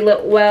just seal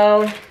it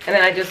well, and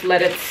then I just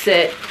let it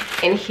sit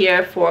in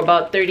here for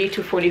about 30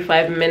 to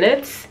 45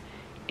 minutes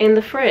in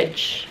the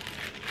fridge.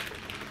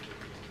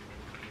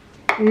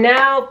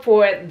 Now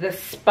for the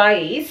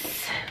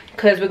spice,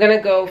 because we're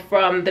gonna go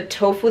from the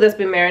tofu that's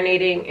been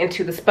marinating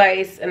into the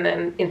spice and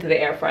then into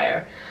the air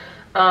fryer.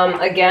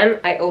 Again,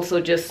 I also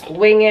just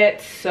wing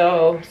it,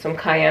 so some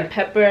cayenne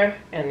pepper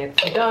and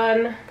it's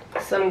done.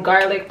 Some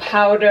garlic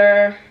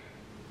powder,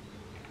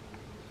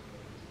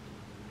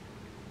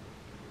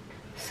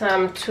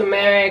 some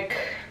turmeric,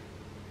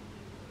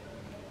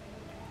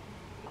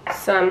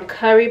 some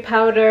curry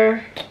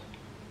powder,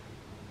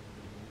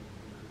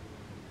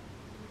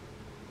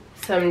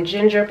 some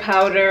ginger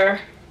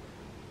powder,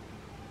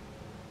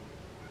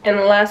 and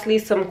lastly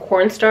some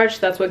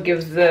cornstarch. That's what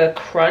gives the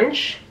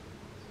crunch.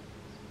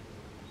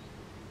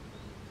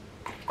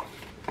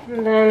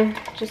 And then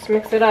just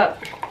mix it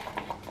up.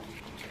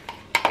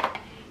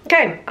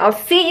 Okay, I'll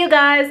see you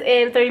guys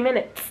in 30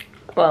 minutes.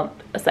 Well,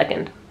 a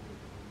second.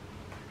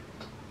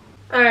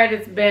 Alright,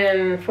 it's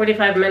been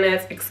 45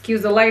 minutes.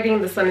 Excuse the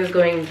lighting, the sun is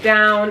going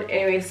down.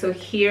 Anyway, so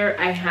here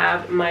I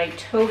have my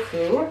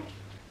tofu.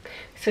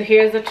 So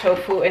here's the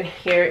tofu and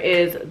here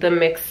is the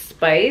mixed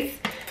spice.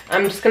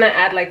 I'm just gonna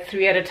add like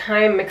 3 at a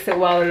time, mix it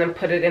well, and then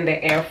put it in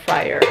the air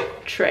fryer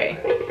tray.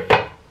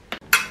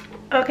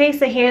 Okay,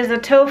 so here's the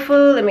tofu.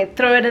 Let me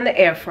throw it in the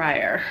air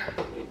fryer.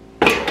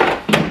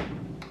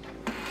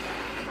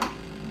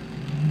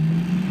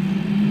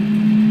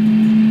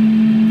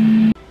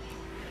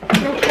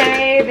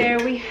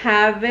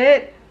 Have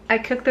it. I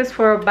cooked this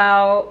for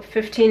about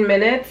 15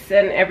 minutes,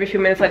 and every few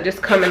minutes I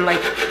just come and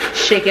like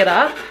shake it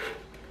up.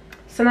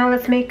 So now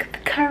let's make the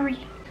curry.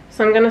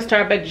 So I'm gonna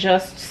start by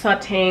just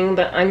sauteing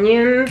the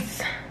onions,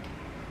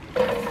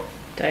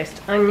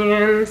 diced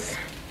onions,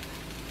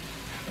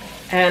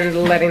 and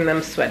letting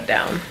them sweat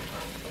down.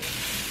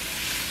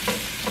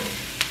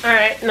 All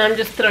right, now I'm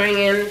just throwing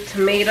in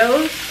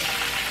tomatoes.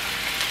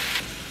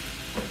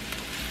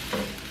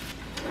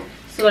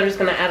 So I'm just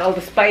gonna add all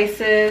the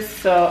spices.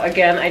 So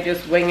again, I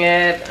just wing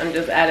it. I'm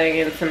just adding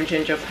in some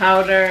ginger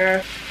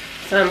powder,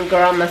 some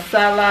garam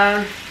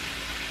masala,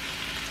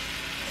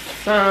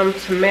 some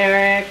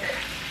turmeric,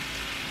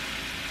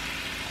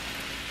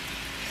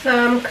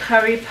 some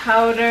curry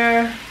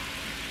powder,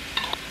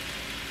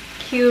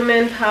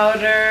 cumin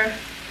powder,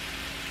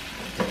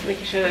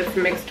 making sure it's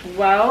mixed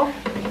well.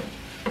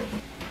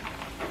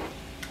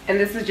 And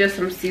this is just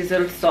some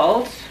seasoned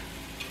salt.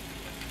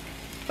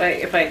 But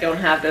if I don't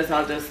have this,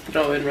 I'll just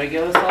throw in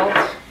regular salt.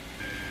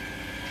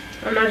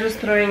 I'm now just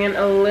throwing in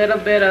a little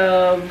bit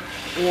of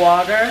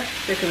water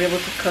so it can be able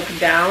to cook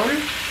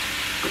down.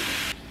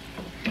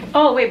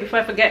 Oh wait, before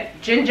I forget,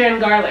 ginger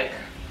and garlic.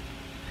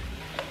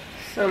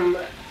 Some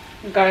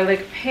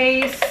garlic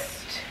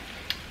paste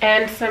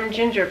and some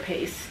ginger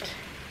paste.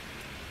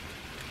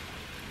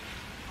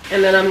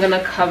 And then I'm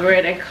gonna cover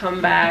it and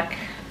come back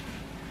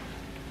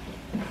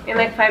in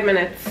like 5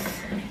 minutes.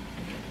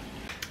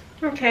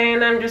 Okay,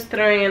 and I'm just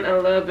throwing in a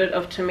little bit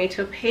of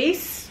tomato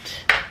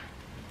paste.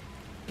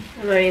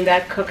 I'm letting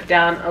that cook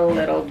down a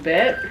little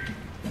bit.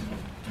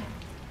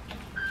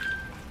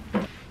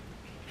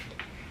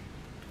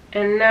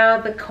 And now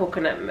the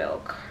coconut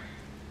milk.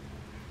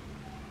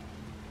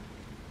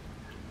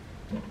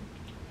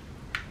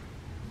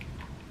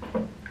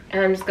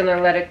 And I'm just gonna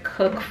let it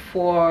cook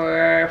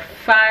for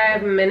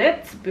 5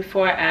 minutes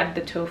before I add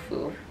the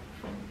tofu.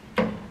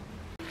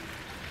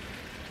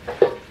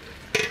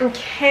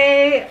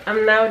 Okay,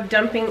 I'm now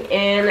dumping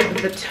in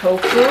the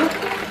tofu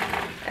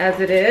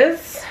as it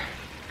is.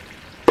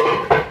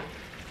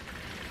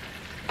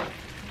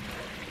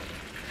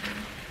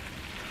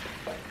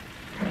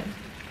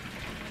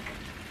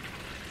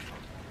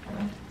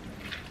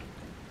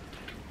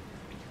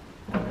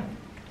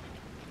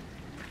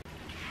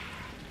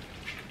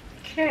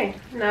 Okay,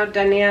 now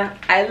dhania.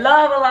 I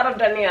love a lot of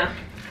dhania.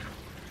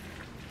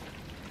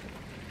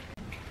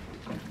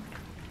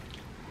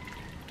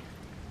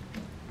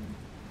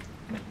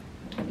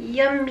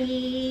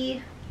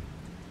 Yummy.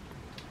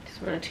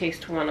 Just want to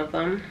taste one of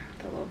them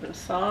with a little bit of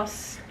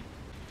sauce.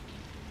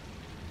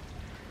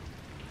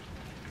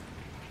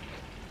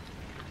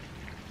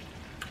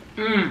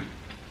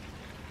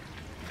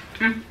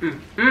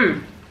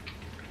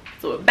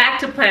 So we're back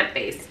to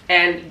plant-based,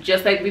 and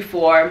just like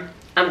before,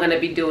 I'm gonna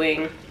be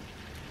doing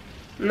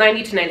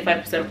 90 to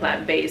 95%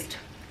 plant-based.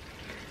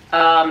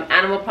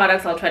 Animal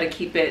products, I'll try to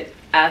keep it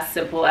as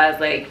simple as,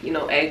 like, you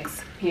know,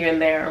 eggs here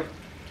and there,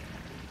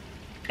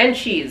 and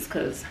cheese,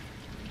 cause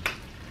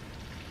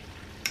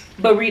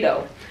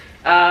burrito.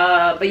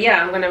 But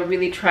yeah, I'm gonna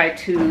really try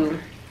to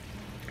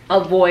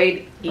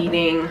avoid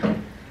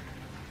eating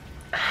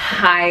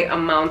high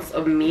amounts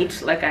of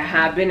meat like I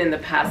have been in the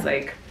past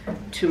like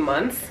 2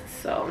 months.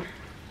 So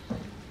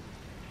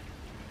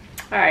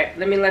all right,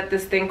 let me let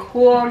this thing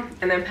cool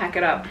and then pack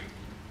it up.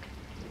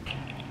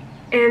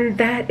 And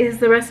that is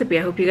the recipe.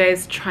 I hope you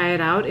guys try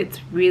it out. It's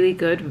really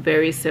good,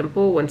 very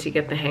simple once you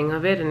get the hang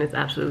of it, and it's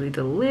absolutely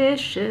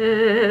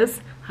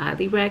delicious.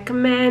 Highly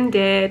recommend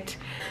it.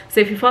 So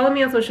if you follow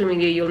me on social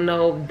media, you'll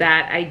know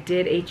that I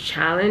did a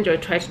challenge, or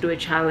tried to do a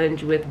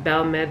challenge with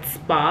Belle Med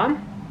Spa.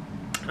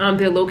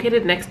 They're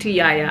located next to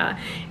Yaya,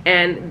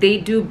 and they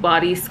do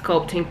body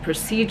sculpting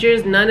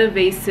procedures,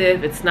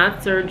 non-invasive. It's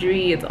not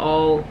surgery. It's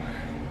all,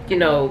 you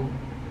know,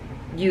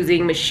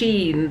 using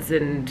machines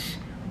and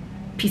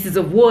pieces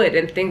of wood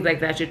and things like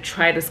that to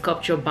try to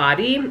sculpt your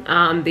body.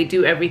 They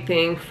do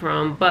everything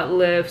from butt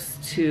lifts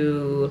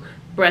to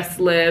breast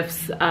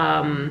lifts,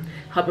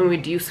 helping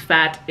reduce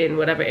fat in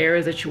whatever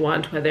areas that you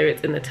want, whether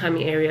it's in the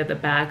tummy area, the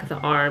back, the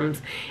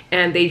arms,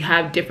 and they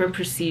have different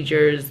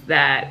procedures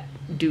that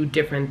do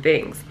different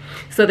things.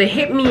 So they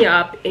hit me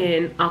up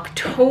in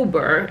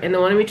October and they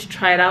wanted me to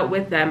try it out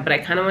with them, but I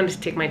kind of wanted to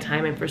take my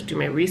time and first do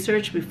my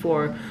research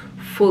before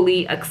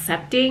fully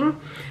accepting.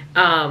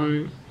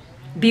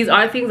 These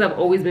are things I've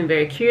always been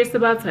very curious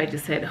about, so I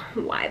just said,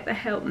 why the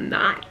hell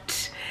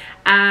not?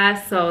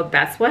 So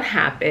that's what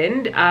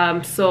happened.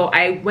 So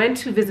I went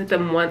to visit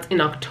them once in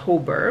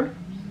October,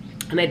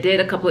 and I did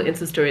a couple of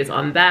Insta stories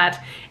on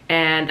that.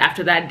 And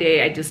after that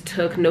day, I just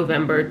took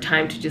November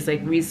time to just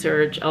like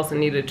research. I also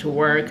needed to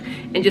work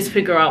and just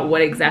figure out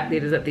what exactly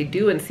it is that they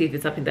do and see if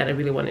it's something that I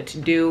really wanted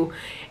to do.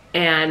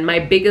 And my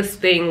biggest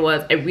thing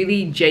was I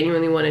really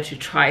genuinely wanted to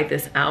try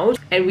this out.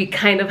 And we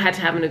kind of had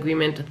to have an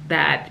agreement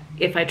that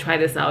if I try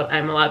this out,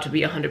 I'm allowed to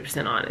be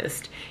 100%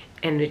 honest,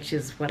 and which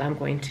is what I'm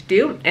going to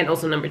do. And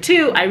also number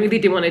two, I really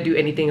didn't want to do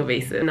anything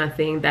invasive,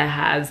 nothing that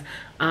has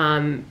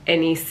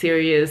any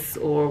serious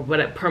or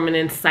what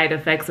permanent side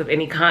effects of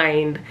any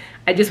kind.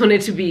 I just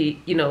wanted to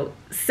be, you know,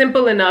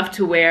 simple enough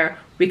to where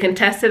we can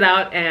test it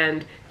out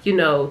and, you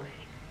know,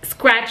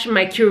 scratch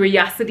my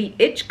curiosity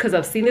itch, because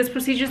I've seen these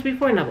procedures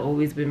before and I've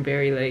always been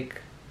very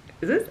like,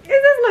 is this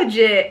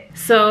legit?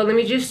 So let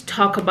me just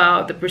talk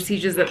about the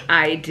procedures that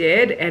I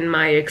did and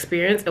my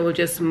experience, and we'll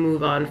just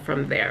move on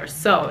from there.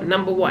 So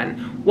number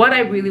one, what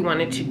I really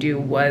wanted to do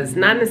was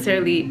not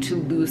necessarily to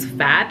lose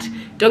fat.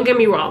 Don't get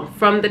me wrong,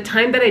 from the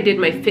time that I did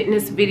my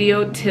fitness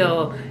video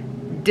till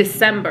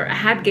December, I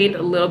had gained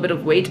a little bit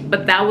of weight,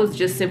 but that was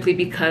just simply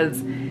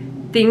because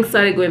things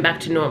started going back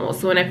to normal.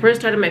 So when I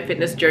first started my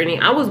fitness journey,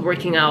 I was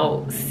working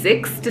out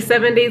 6 to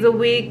 7 days a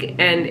week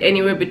and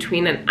anywhere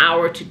between an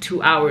hour to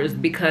 2 hours,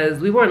 because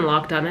we were in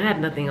lockdown. I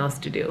had nothing else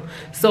to do.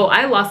 So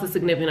I lost a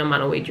significant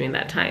amount of weight during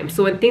that time.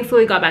 So when things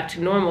slowly got back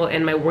to normal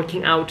and my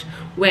working out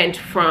went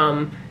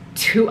from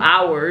 2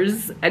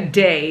 hours a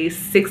day,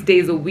 6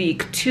 days a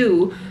week,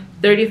 to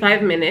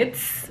 35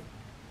 minutes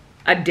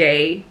a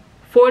day,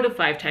 4 to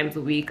 5 times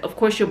a week, of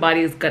course your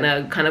body is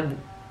gonna kind of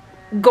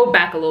go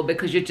back a little bit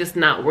because you're just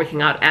not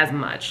working out as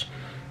much.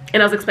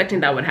 And I was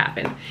expecting that would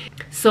happen.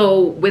 So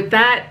with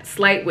that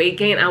slight weight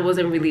gain, I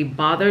wasn't really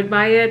bothered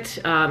by it.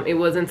 It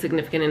wasn't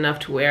significant enough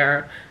to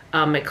where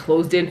my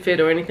clothes didn't fit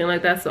or anything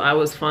like that, so I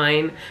was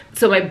fine.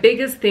 So my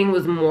biggest thing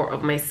was more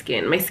of my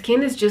skin. My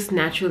skin is just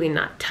naturally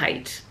not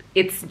tight.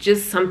 It's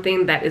just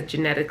something that is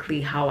genetically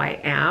how I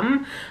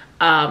am.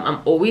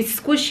 I'm always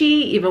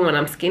squishy, even when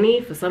I'm skinny.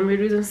 For some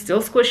weird reason,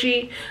 still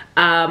squishy.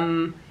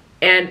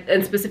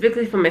 And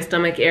specifically for my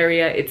stomach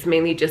area, it's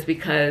mainly just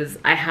because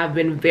I have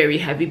been very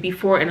heavy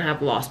before and I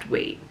have lost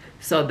weight.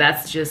 So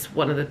that's just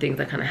one of the things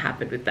that kind of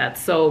happened with that.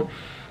 So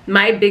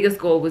my biggest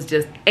goal was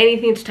just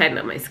anything to tighten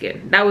up my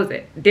skin. That was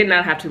it. Did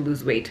not have to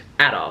lose weight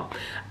at all.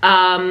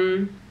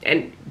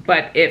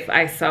 But if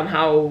I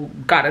somehow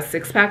got a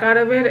six-pack out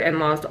of it and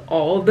lost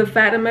all the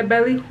fat in my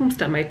belly,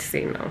 whomst am I to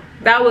say no?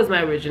 That was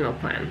my original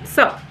plan.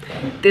 So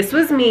this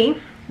was me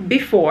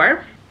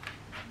before.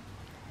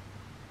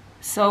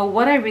 So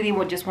what I really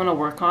would just want to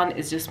work on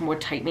is just more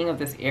tightening of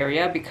this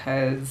area,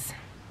 because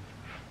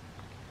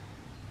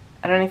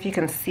I don't know if you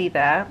can see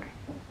that.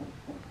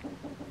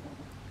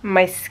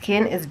 My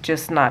skin is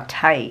just not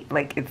tight.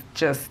 Like, it's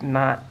just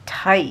not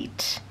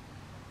tight.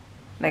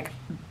 Like,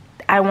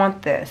 I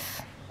want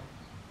this.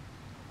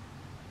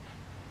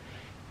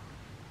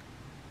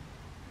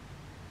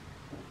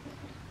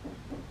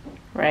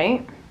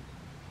 right?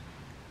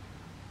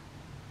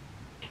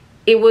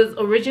 It was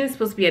originally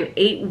supposed to be an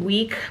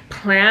 8-week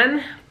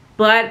plan,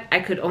 but I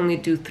could only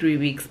do 3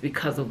 weeks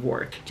because of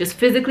work. Just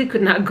physically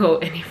could not go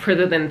any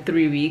further than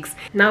 3 weeks.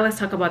 Now let's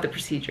talk about the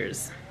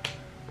procedures.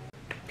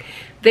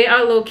 They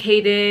are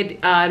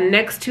located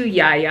next to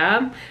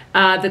Yaya.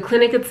 The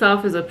clinic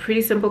itself is a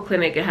pretty simple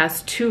clinic. It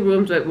has 2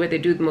 rooms where they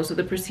do most of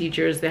the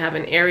procedures. They have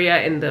an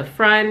area in the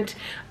front.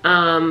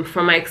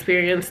 From my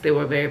experience, they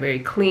were very, very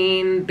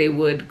clean. They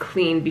would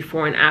clean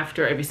before and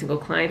after every single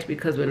client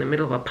because we're in the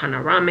middle of a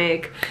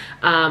panoramic.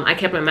 I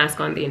kept my mask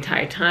on the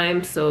entire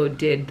time, so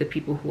did the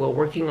people who were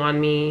working on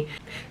me.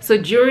 So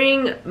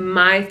during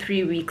my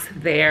 3 weeks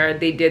there,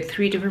 they did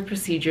 3 different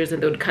procedures,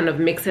 and they would kind of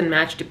mix and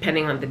match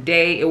depending on the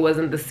day. It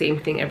wasn't the same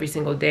thing every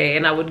single day,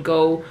 and I would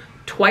go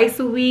twice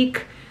a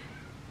week.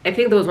 I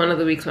think there was one of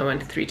the weeks where I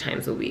went 3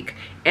 times a week.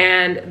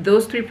 And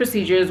those 3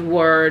 procedures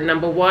were,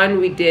 number 1,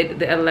 we did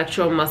the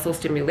electro muscle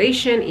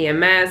stimulation,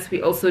 EMS.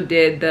 We also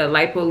did the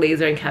lipo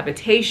laser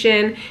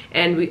incavitation,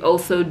 and we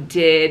also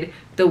did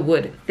the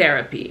wood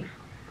therapy.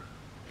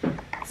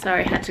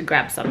 Sorry, I had to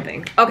grab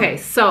something. Okay,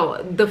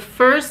 so the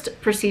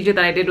first procedure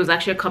that I did was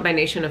actually a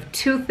combination of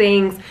 2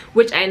 things,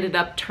 which I ended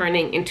up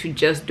turning into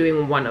just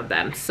doing one of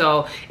them.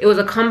 So it was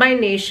a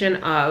combination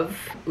of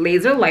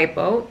laser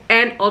lipo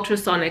and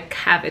ultrasonic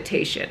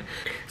cavitation.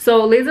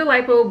 So laser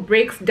lipo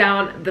breaks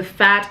down the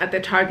fat at the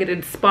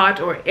targeted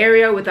spot or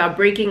area without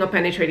breaking or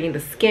penetrating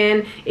the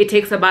skin. It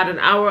takes about an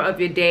hour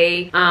of your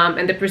day,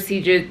 and the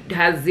procedure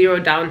has 0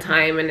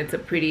 downtime, and it's a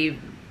pretty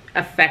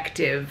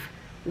effective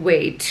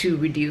way to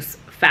reduce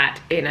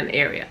fat in an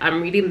area.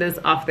 I'm reading this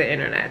off the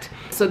internet.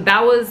 So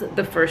that was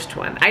the first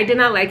one. I did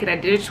not like it. I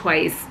did it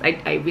twice.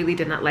 I really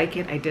did not like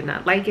it. I did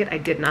not like it. I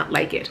did not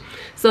like it.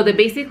 So they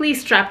basically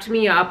strapped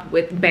me up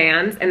with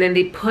bands, and then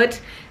they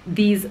put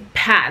these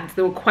pads.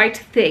 They were quite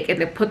thick, and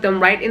they put them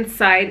right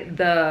inside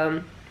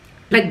the,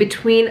 like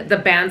between the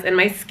bands and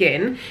my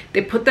skin.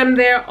 They put them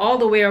there all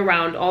the way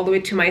around, all the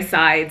way to my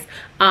sides.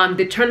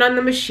 They turned on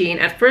the machine.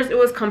 At first it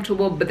was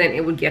comfortable, but then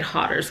it would get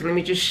hotter. So let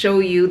me just show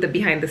you the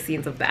behind the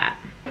scenes of that.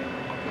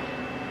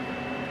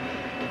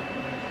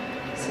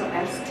 So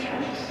I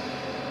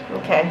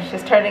start. Okay,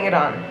 she's turning it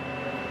on.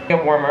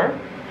 Get warmer.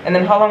 And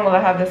then how long will I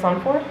have this on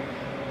for?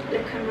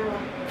 Like an hour.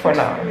 For an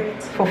hour.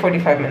 For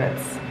 45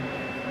 minutes.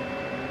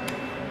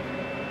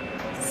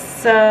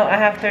 So I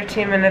have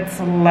 13 minutes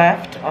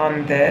left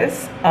on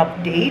this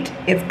update.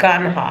 It's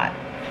gotten hot.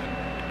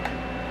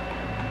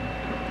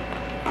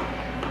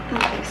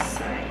 On this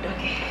side,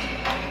 okay.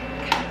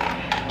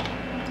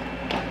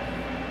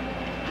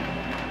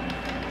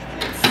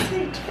 That's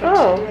it for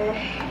Oh,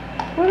 today.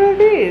 what are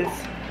these?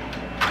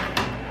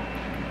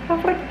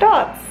 Have like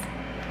dots.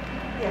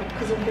 Yeah,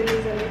 because of the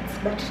laser lights,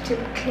 but still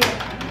clear.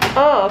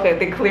 Oh, okay,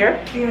 they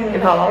clear? Yeah. In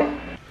how long?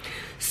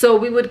 So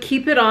we would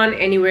keep it on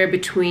anywhere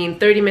between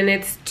 30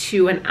 minutes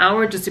to an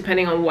hour, just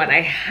depending on what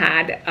I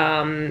had.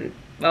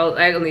 Well,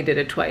 I only did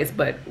it twice,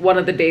 but one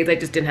of the days I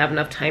just didn't have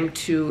enough time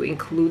to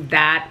include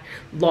that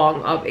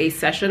long of a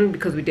session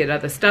because we did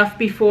other stuff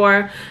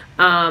before.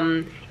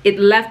 It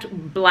left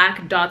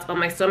black dots on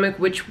my stomach,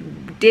 which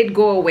did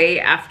go away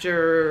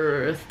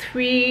after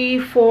 3,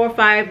 4,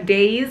 5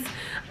 days.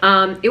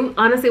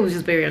 Honestly, it was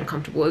just very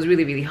uncomfortable. It was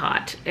really, really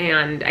hot,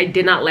 and I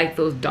did not like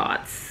those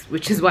dots,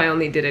 which is why I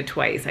only did it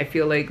twice. I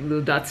feel like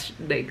the dots,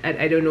 like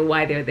I don't know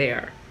why they're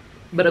there,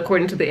 but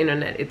according to the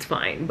internet, it's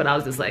fine. But I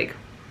was just like,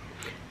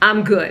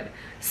 I'm good.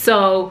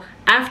 So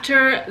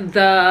after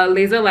the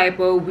laser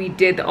lipo, we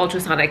did the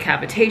ultrasonic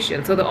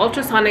cavitation. So the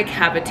ultrasonic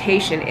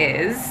cavitation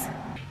is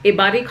a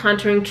body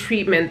contouring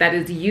treatment that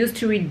is used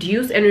to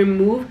reduce and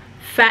remove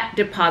fat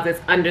deposits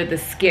under the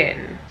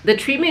skin. The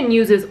treatment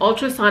uses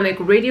ultrasonic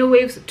radio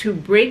waves to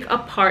break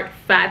apart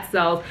fat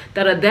cells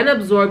that are then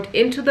absorbed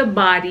into the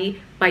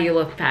body by your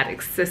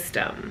lymphatic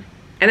system.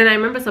 And then I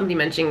remember somebody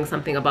mentioning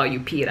something about you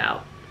pee it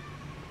out.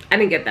 I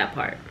didn't get that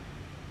part.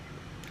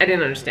 I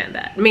didn't understand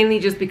that. Mainly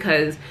just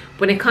because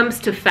when it comes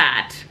to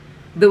fat,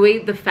 the way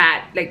the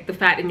fat, like the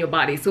fat in your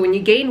body, so when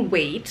you gain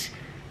weight,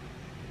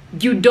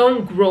 you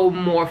don't grow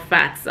more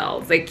fat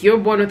cells. Like you're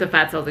born with the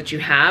fat cells that you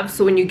have.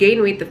 So when you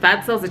gain weight, the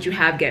fat cells that you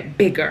have get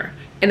bigger.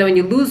 And then when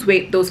you lose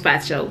weight, those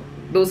fat cells,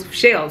 those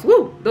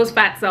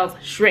fat cells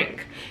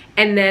shrink.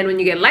 And then when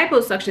you get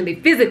liposuction, they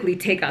physically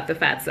take out the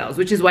fat cells,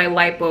 which is why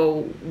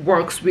lipo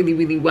works really,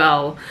 really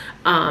well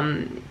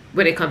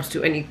when it comes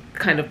to any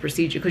kind of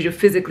procedure, because you're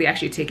physically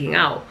actually taking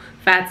out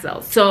fat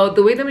cells. So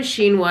the way the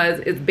machine was,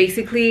 is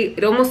basically,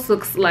 it almost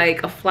looks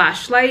like a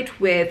flashlight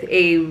with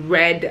a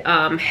red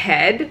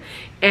head.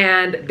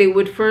 And they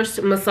would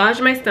first massage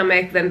my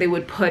stomach, then they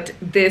would put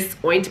this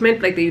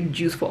ointment like they would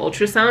use for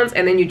ultrasounds,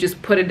 and then you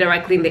just put it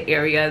directly in the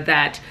area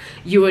that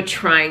you were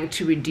trying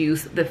to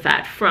reduce the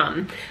fat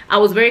from. I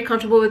was very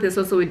comfortable with this,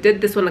 so we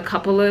did this one a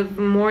couple of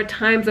more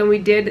times than we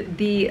did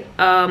the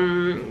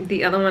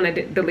other one. I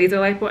did the laser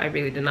lipo. I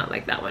really did not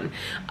like that one.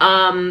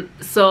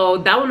 So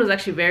that one was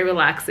actually very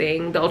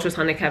relaxing. The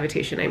ultrasonic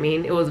cavitation, I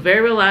mean, it was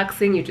very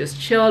relaxing. You just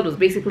chilled. It was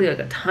basically like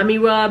a tummy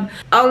rub.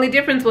 Only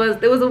difference was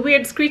there was a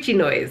weird screechy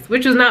noise,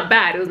 which was not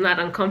bad. It was not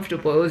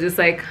uncomfortable. It was just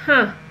like,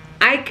 huh,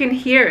 I can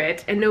hear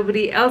it and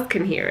nobody else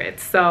can hear it.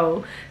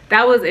 So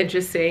that was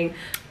interesting.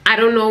 I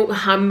don't know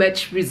how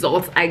much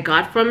results I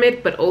got from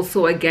it, but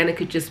also again, it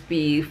could just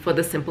be for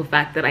the simple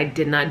fact that I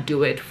did not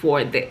do it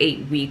for the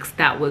 8 weeks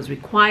that was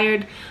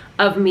required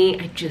of me.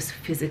 I just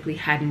physically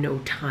had no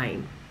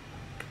time.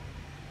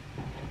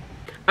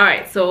 All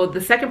right, so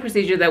the second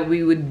procedure that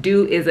we would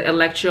do is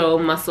electro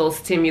muscle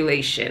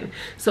stimulation.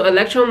 So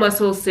electro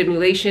muscle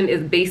stimulation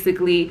is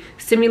basically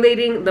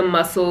stimulating the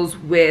muscles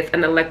with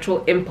an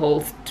electrical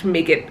impulse to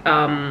make it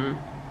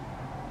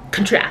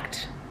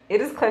contract.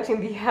 It is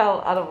clenching the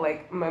hell out of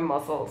like my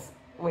muscles.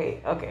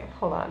 Wait, okay,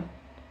 hold on.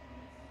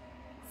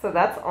 So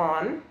that's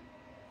on.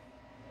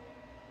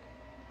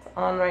 It's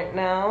on right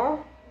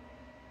now.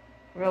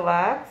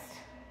 Relaxed.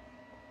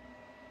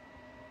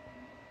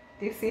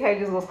 Do you see how it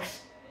just goes?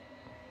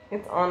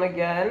 It's on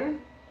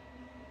again.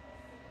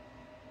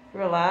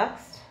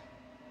 Relaxed.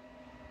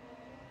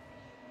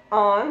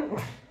 On.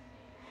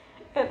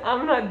 And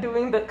I'm not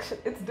doing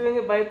it's doing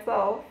it by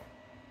itself.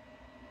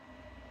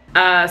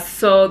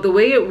 So the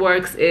way it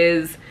works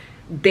is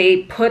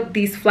they put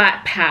these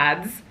flat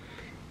pads,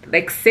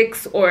 like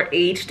 6 or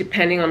 8,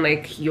 depending on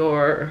like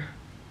your,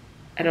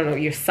 I don't know,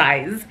 your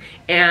size,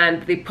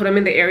 and they put them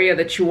in the area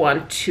that you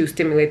want to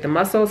stimulate the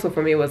muscle. So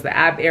for me it was the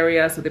ab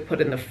area, so they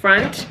put in the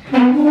front,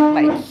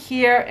 like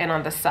here, and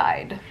on the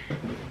side.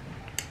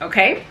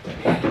 Okay,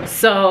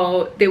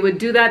 so they would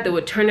do that. They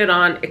would turn it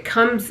on. It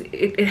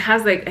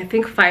has like, I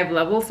think 5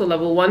 levels, so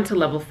level 1 to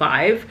level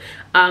 5.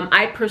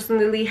 I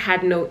personally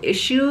had no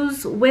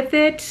issues with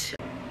it.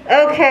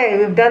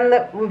 Okay,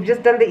 we've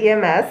just done the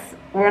EMS.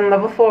 We're on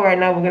level 4 right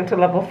now. We're going to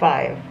level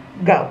 5.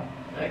 Go.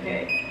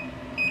 Okay.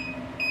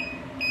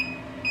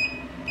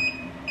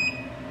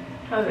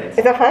 How's it?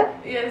 Is that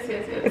 5? Yes.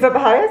 Is that the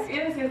highest?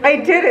 Yes. I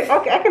did it.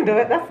 Okay, I can do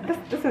it.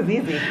 This is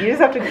easy. You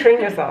just have to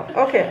train yourself.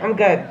 Okay, I'm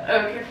good.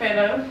 Okay, fair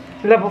enough.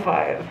 Level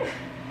 5.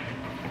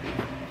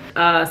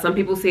 Some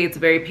people say it's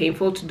very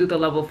painful to do the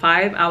level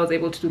 5. I was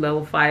able to do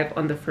level 5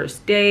 on the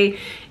first day.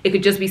 It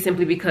could just be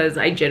simply because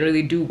I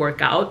generally do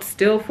work out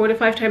still 4 to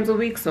 5 times a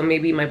week, so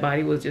maybe my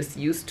body was just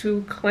used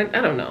to clench.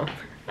 I don't know.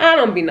 I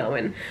don't be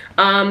knowing.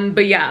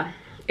 But yeah,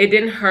 it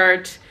didn't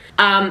hurt.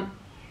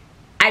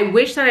 I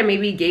wish that I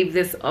maybe gave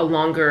this a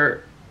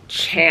longer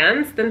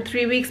chance than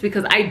 3 weeks,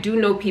 because I do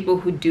know people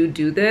who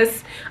do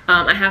this.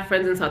 I have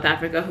friends in South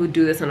Africa who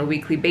do this on a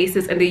weekly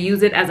basis, and they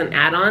use it as an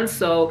add-on.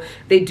 So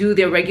they do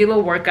their regular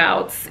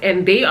workouts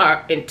and they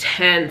are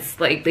intense.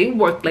 Like they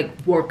work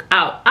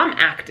out. I'm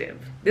active.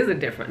 There's a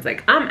difference.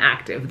 Like I'm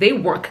active. They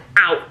work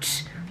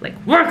out. Like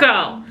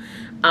workout.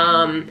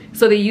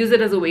 So they use it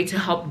as a way to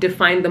help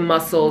define the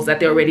muscles that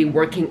they're already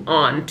working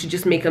on, to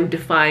just make them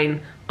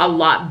define a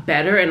lot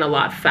better and a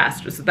lot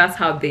faster. So that's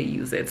how they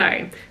use it. All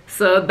right,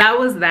 so that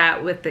was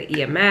that with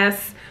the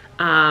EMS.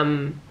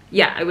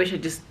 Yeah, I wish I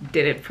just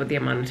did it for the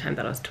amount of time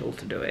that I was told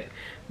to do it,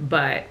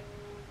 but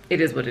it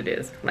is what it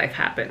is. Life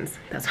happens.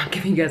 That's why I'm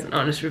giving you guys an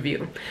honest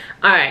review.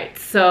 All right,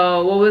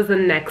 so what was the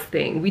next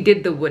thing? We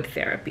did the wood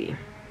therapy.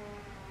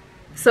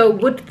 So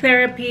wood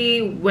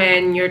therapy,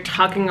 when you're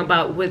talking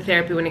about wood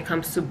therapy when it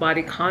comes to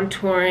body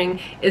contouring,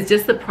 is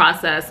just the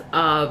process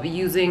of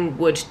using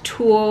wood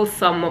tools.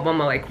 Some of them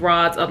are like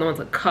rods, other ones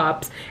are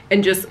cups,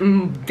 and just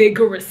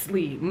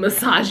vigorously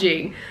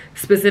massaging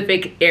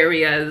specific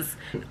areas.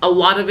 A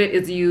lot of it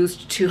is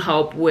used to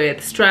help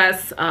with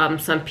stress.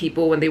 Some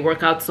people, when they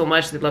work out so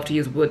much, they love to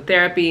use wood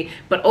therapy,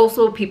 but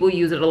also people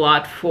use it a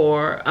lot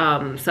for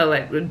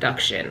cellulite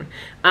reduction.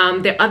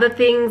 There are other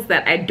things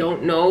that I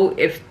don't know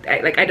if,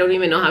 I don't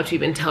even know how to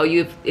even tell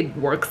you if it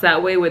works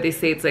that way, where they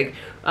say it's like,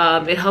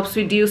 it helps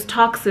reduce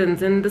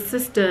toxins in the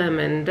system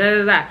and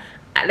da.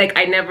 Like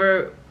I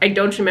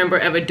don't remember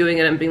ever doing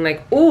it and being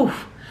like, ooh,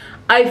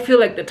 I feel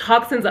like the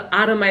toxins are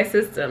out of my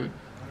system.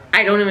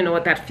 I don't even know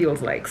what that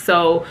feels like.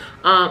 So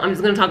I'm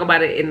just gonna talk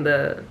about it in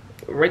the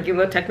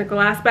regular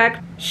technical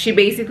aspect. She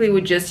basically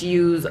would just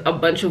use a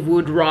bunch of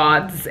wood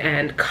rods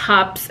and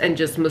cups and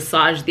just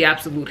massage the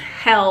absolute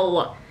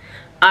hell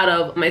out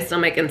of my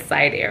stomach and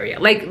side area.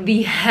 Like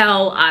the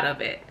hell out of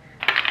it.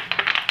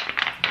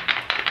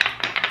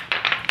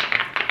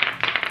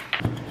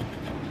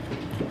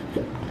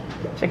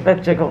 Check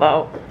that jiggle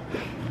out.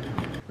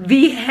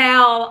 The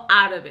hell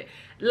out of it.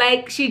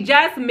 Like she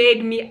just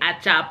made me a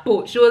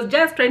chapo. She was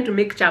just trying to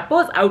make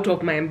chapos out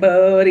of my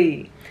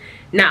body.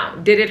 Now,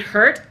 did it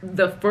hurt?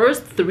 The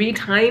first 3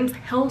 times,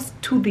 hells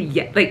to the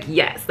yes. Like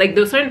yes. Like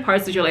there's certain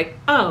parts that you're like,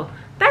 oh,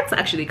 that's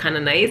actually kind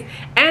of nice.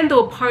 And there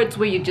were parts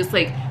where you're just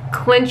like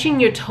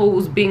clenching your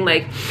toes, being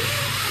like,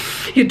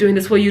 you're doing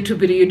this for a YouTube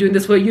video, you're doing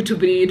this for a YouTube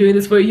video, you're doing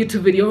this for a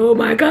YouTube video. Oh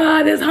my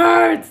God, this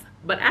hurts.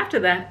 But after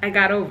that, I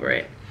got over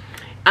it.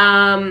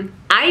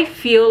 I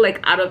feel like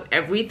out of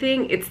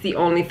everything, it's the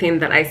only thing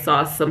that I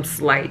saw some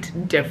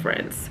slight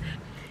difference.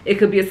 It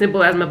could be as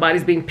simple as my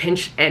body's being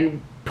pinched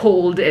and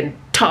pulled and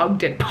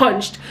tugged and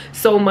punched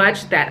so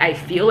much that I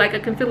feel like I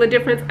can feel a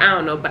difference. I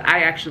don't know, but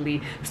I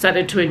actually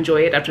started to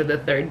enjoy it after the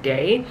 3rd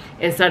day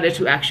and started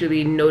to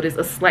actually notice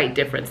a slight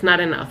difference. Not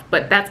enough,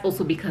 but that's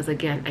also because,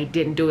 again, I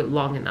didn't do it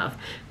long enough.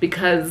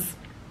 Because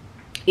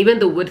even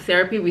the wood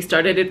therapy, we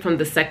started it from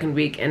the 2nd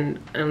week and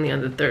only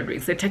on the 3rd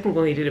week. So I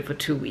technically did it for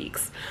 2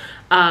 weeks.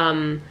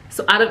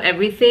 So out of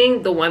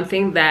everything, the one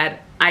thing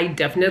that I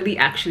definitely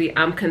actually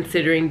am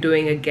considering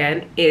doing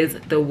again is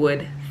the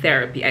wood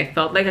therapy. I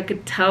felt like I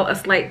could tell a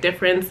slight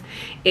difference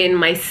in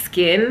my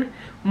skin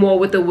more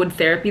with the wood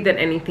therapy than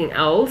anything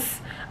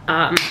else.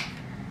 I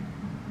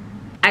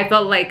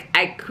felt like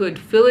I could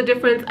feel a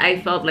difference. I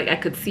felt like I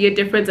could see a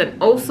difference.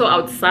 And also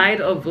outside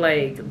of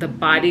like the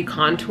body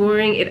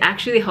contouring, it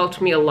actually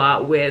helped me a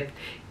lot with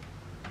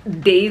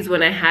days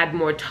when I had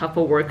more tougher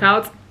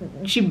workouts.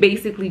 She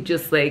basically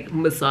just like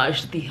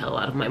massaged the hell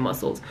out of my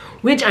muscles,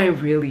 which I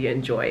really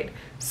enjoyed.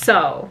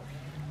 So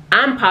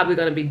I'm probably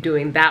gonna be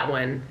doing that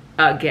one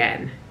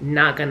again,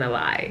 not gonna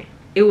lie.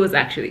 It was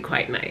actually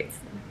quite nice.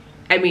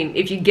 I mean,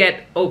 if you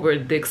get over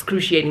the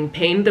excruciating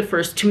pain the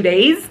first 2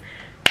 days,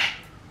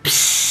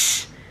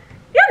 psh,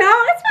 you know,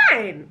 it's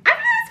fine. I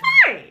mean, it's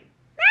fine.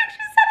 I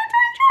actually started to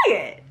enjoy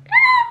it.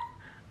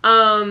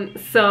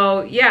 So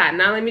yeah,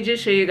 now let me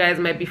just show you guys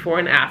my before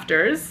and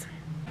afters.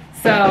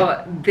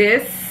 So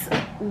this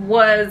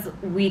was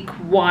week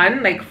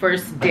 1, like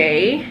 1st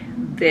day.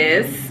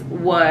 This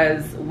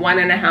was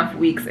 1.5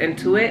 weeks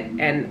into it,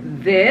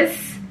 and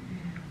this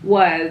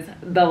was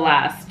the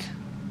last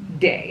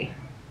day.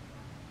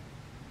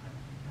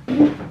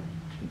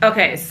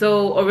 Okay,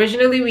 so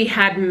originally we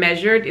had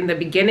measured in the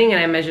beginning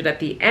and I measured at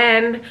the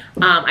end.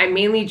 I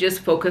mainly just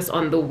focused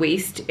on the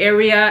waist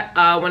area.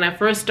 When I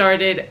first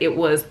started, it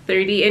was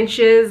 30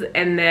 inches,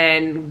 and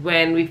then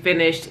when we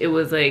finished, it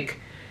was like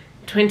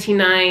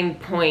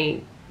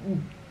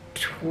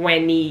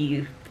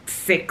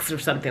 29.26 or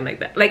something like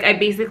that. Like I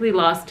basically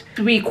lost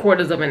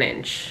 3/4 of an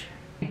inch.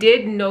 I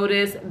did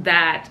notice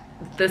that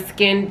the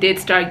skin did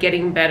start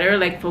getting better,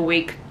 like for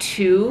week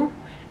 2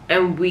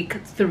 and week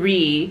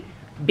 3,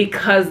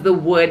 because the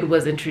wood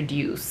was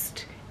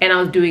introduced and I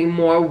was doing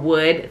more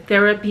wood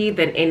therapy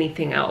than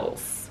anything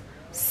else.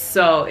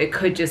 So it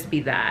could just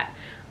be that.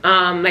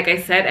 Like I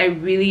said, I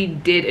really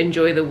did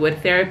enjoy the wood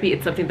therapy.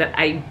 It's something that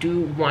I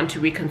do want to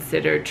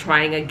reconsider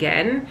trying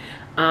again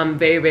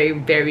very, very,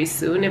 very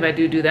soon. If I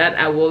do that,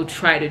 I will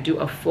try to do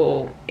a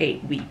full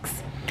 8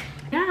 weeks.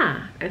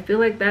 Yeah, I feel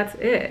like that's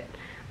it.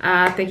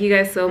 Thank you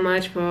guys so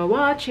much for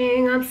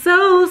watching. I'm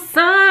so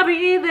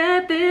sorry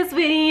that this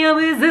video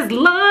is as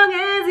long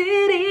as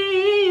it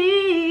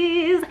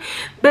is,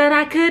 but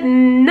I could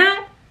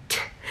not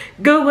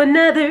go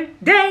another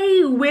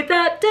day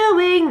without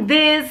doing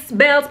this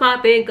Belle Spa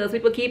thing, because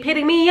people keep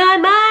hitting me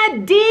on my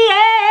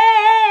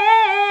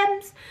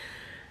DMs.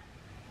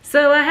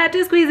 So I had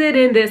to squeeze it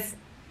in this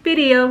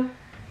video.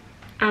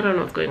 I don't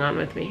know what's going on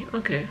with me.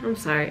 Okay, I'm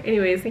sorry.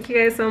 Anyways, thank you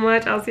guys so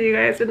much. I'll see you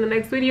guys in the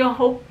next video.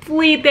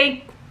 Hopefully,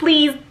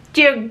 please,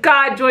 dear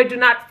God, Joy, do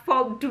not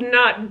fall. Do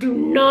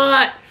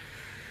not.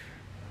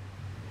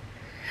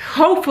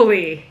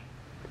 Hopefully,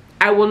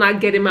 I will not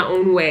get in my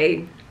own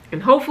way.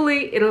 And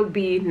hopefully, it'll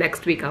be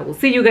next week. I will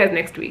see you guys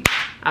next week.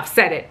 I've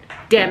said it.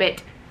 Damn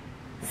it.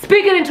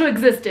 Speak it into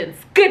existence.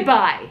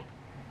 Goodbye.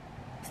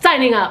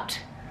 Signing out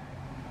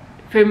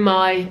from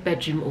my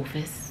bedroom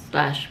office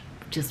 /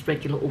 just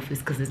regular office,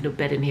 because there's no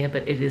bed in here,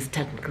 but it is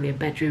technically a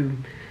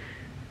bedroom.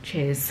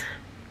 Cheers.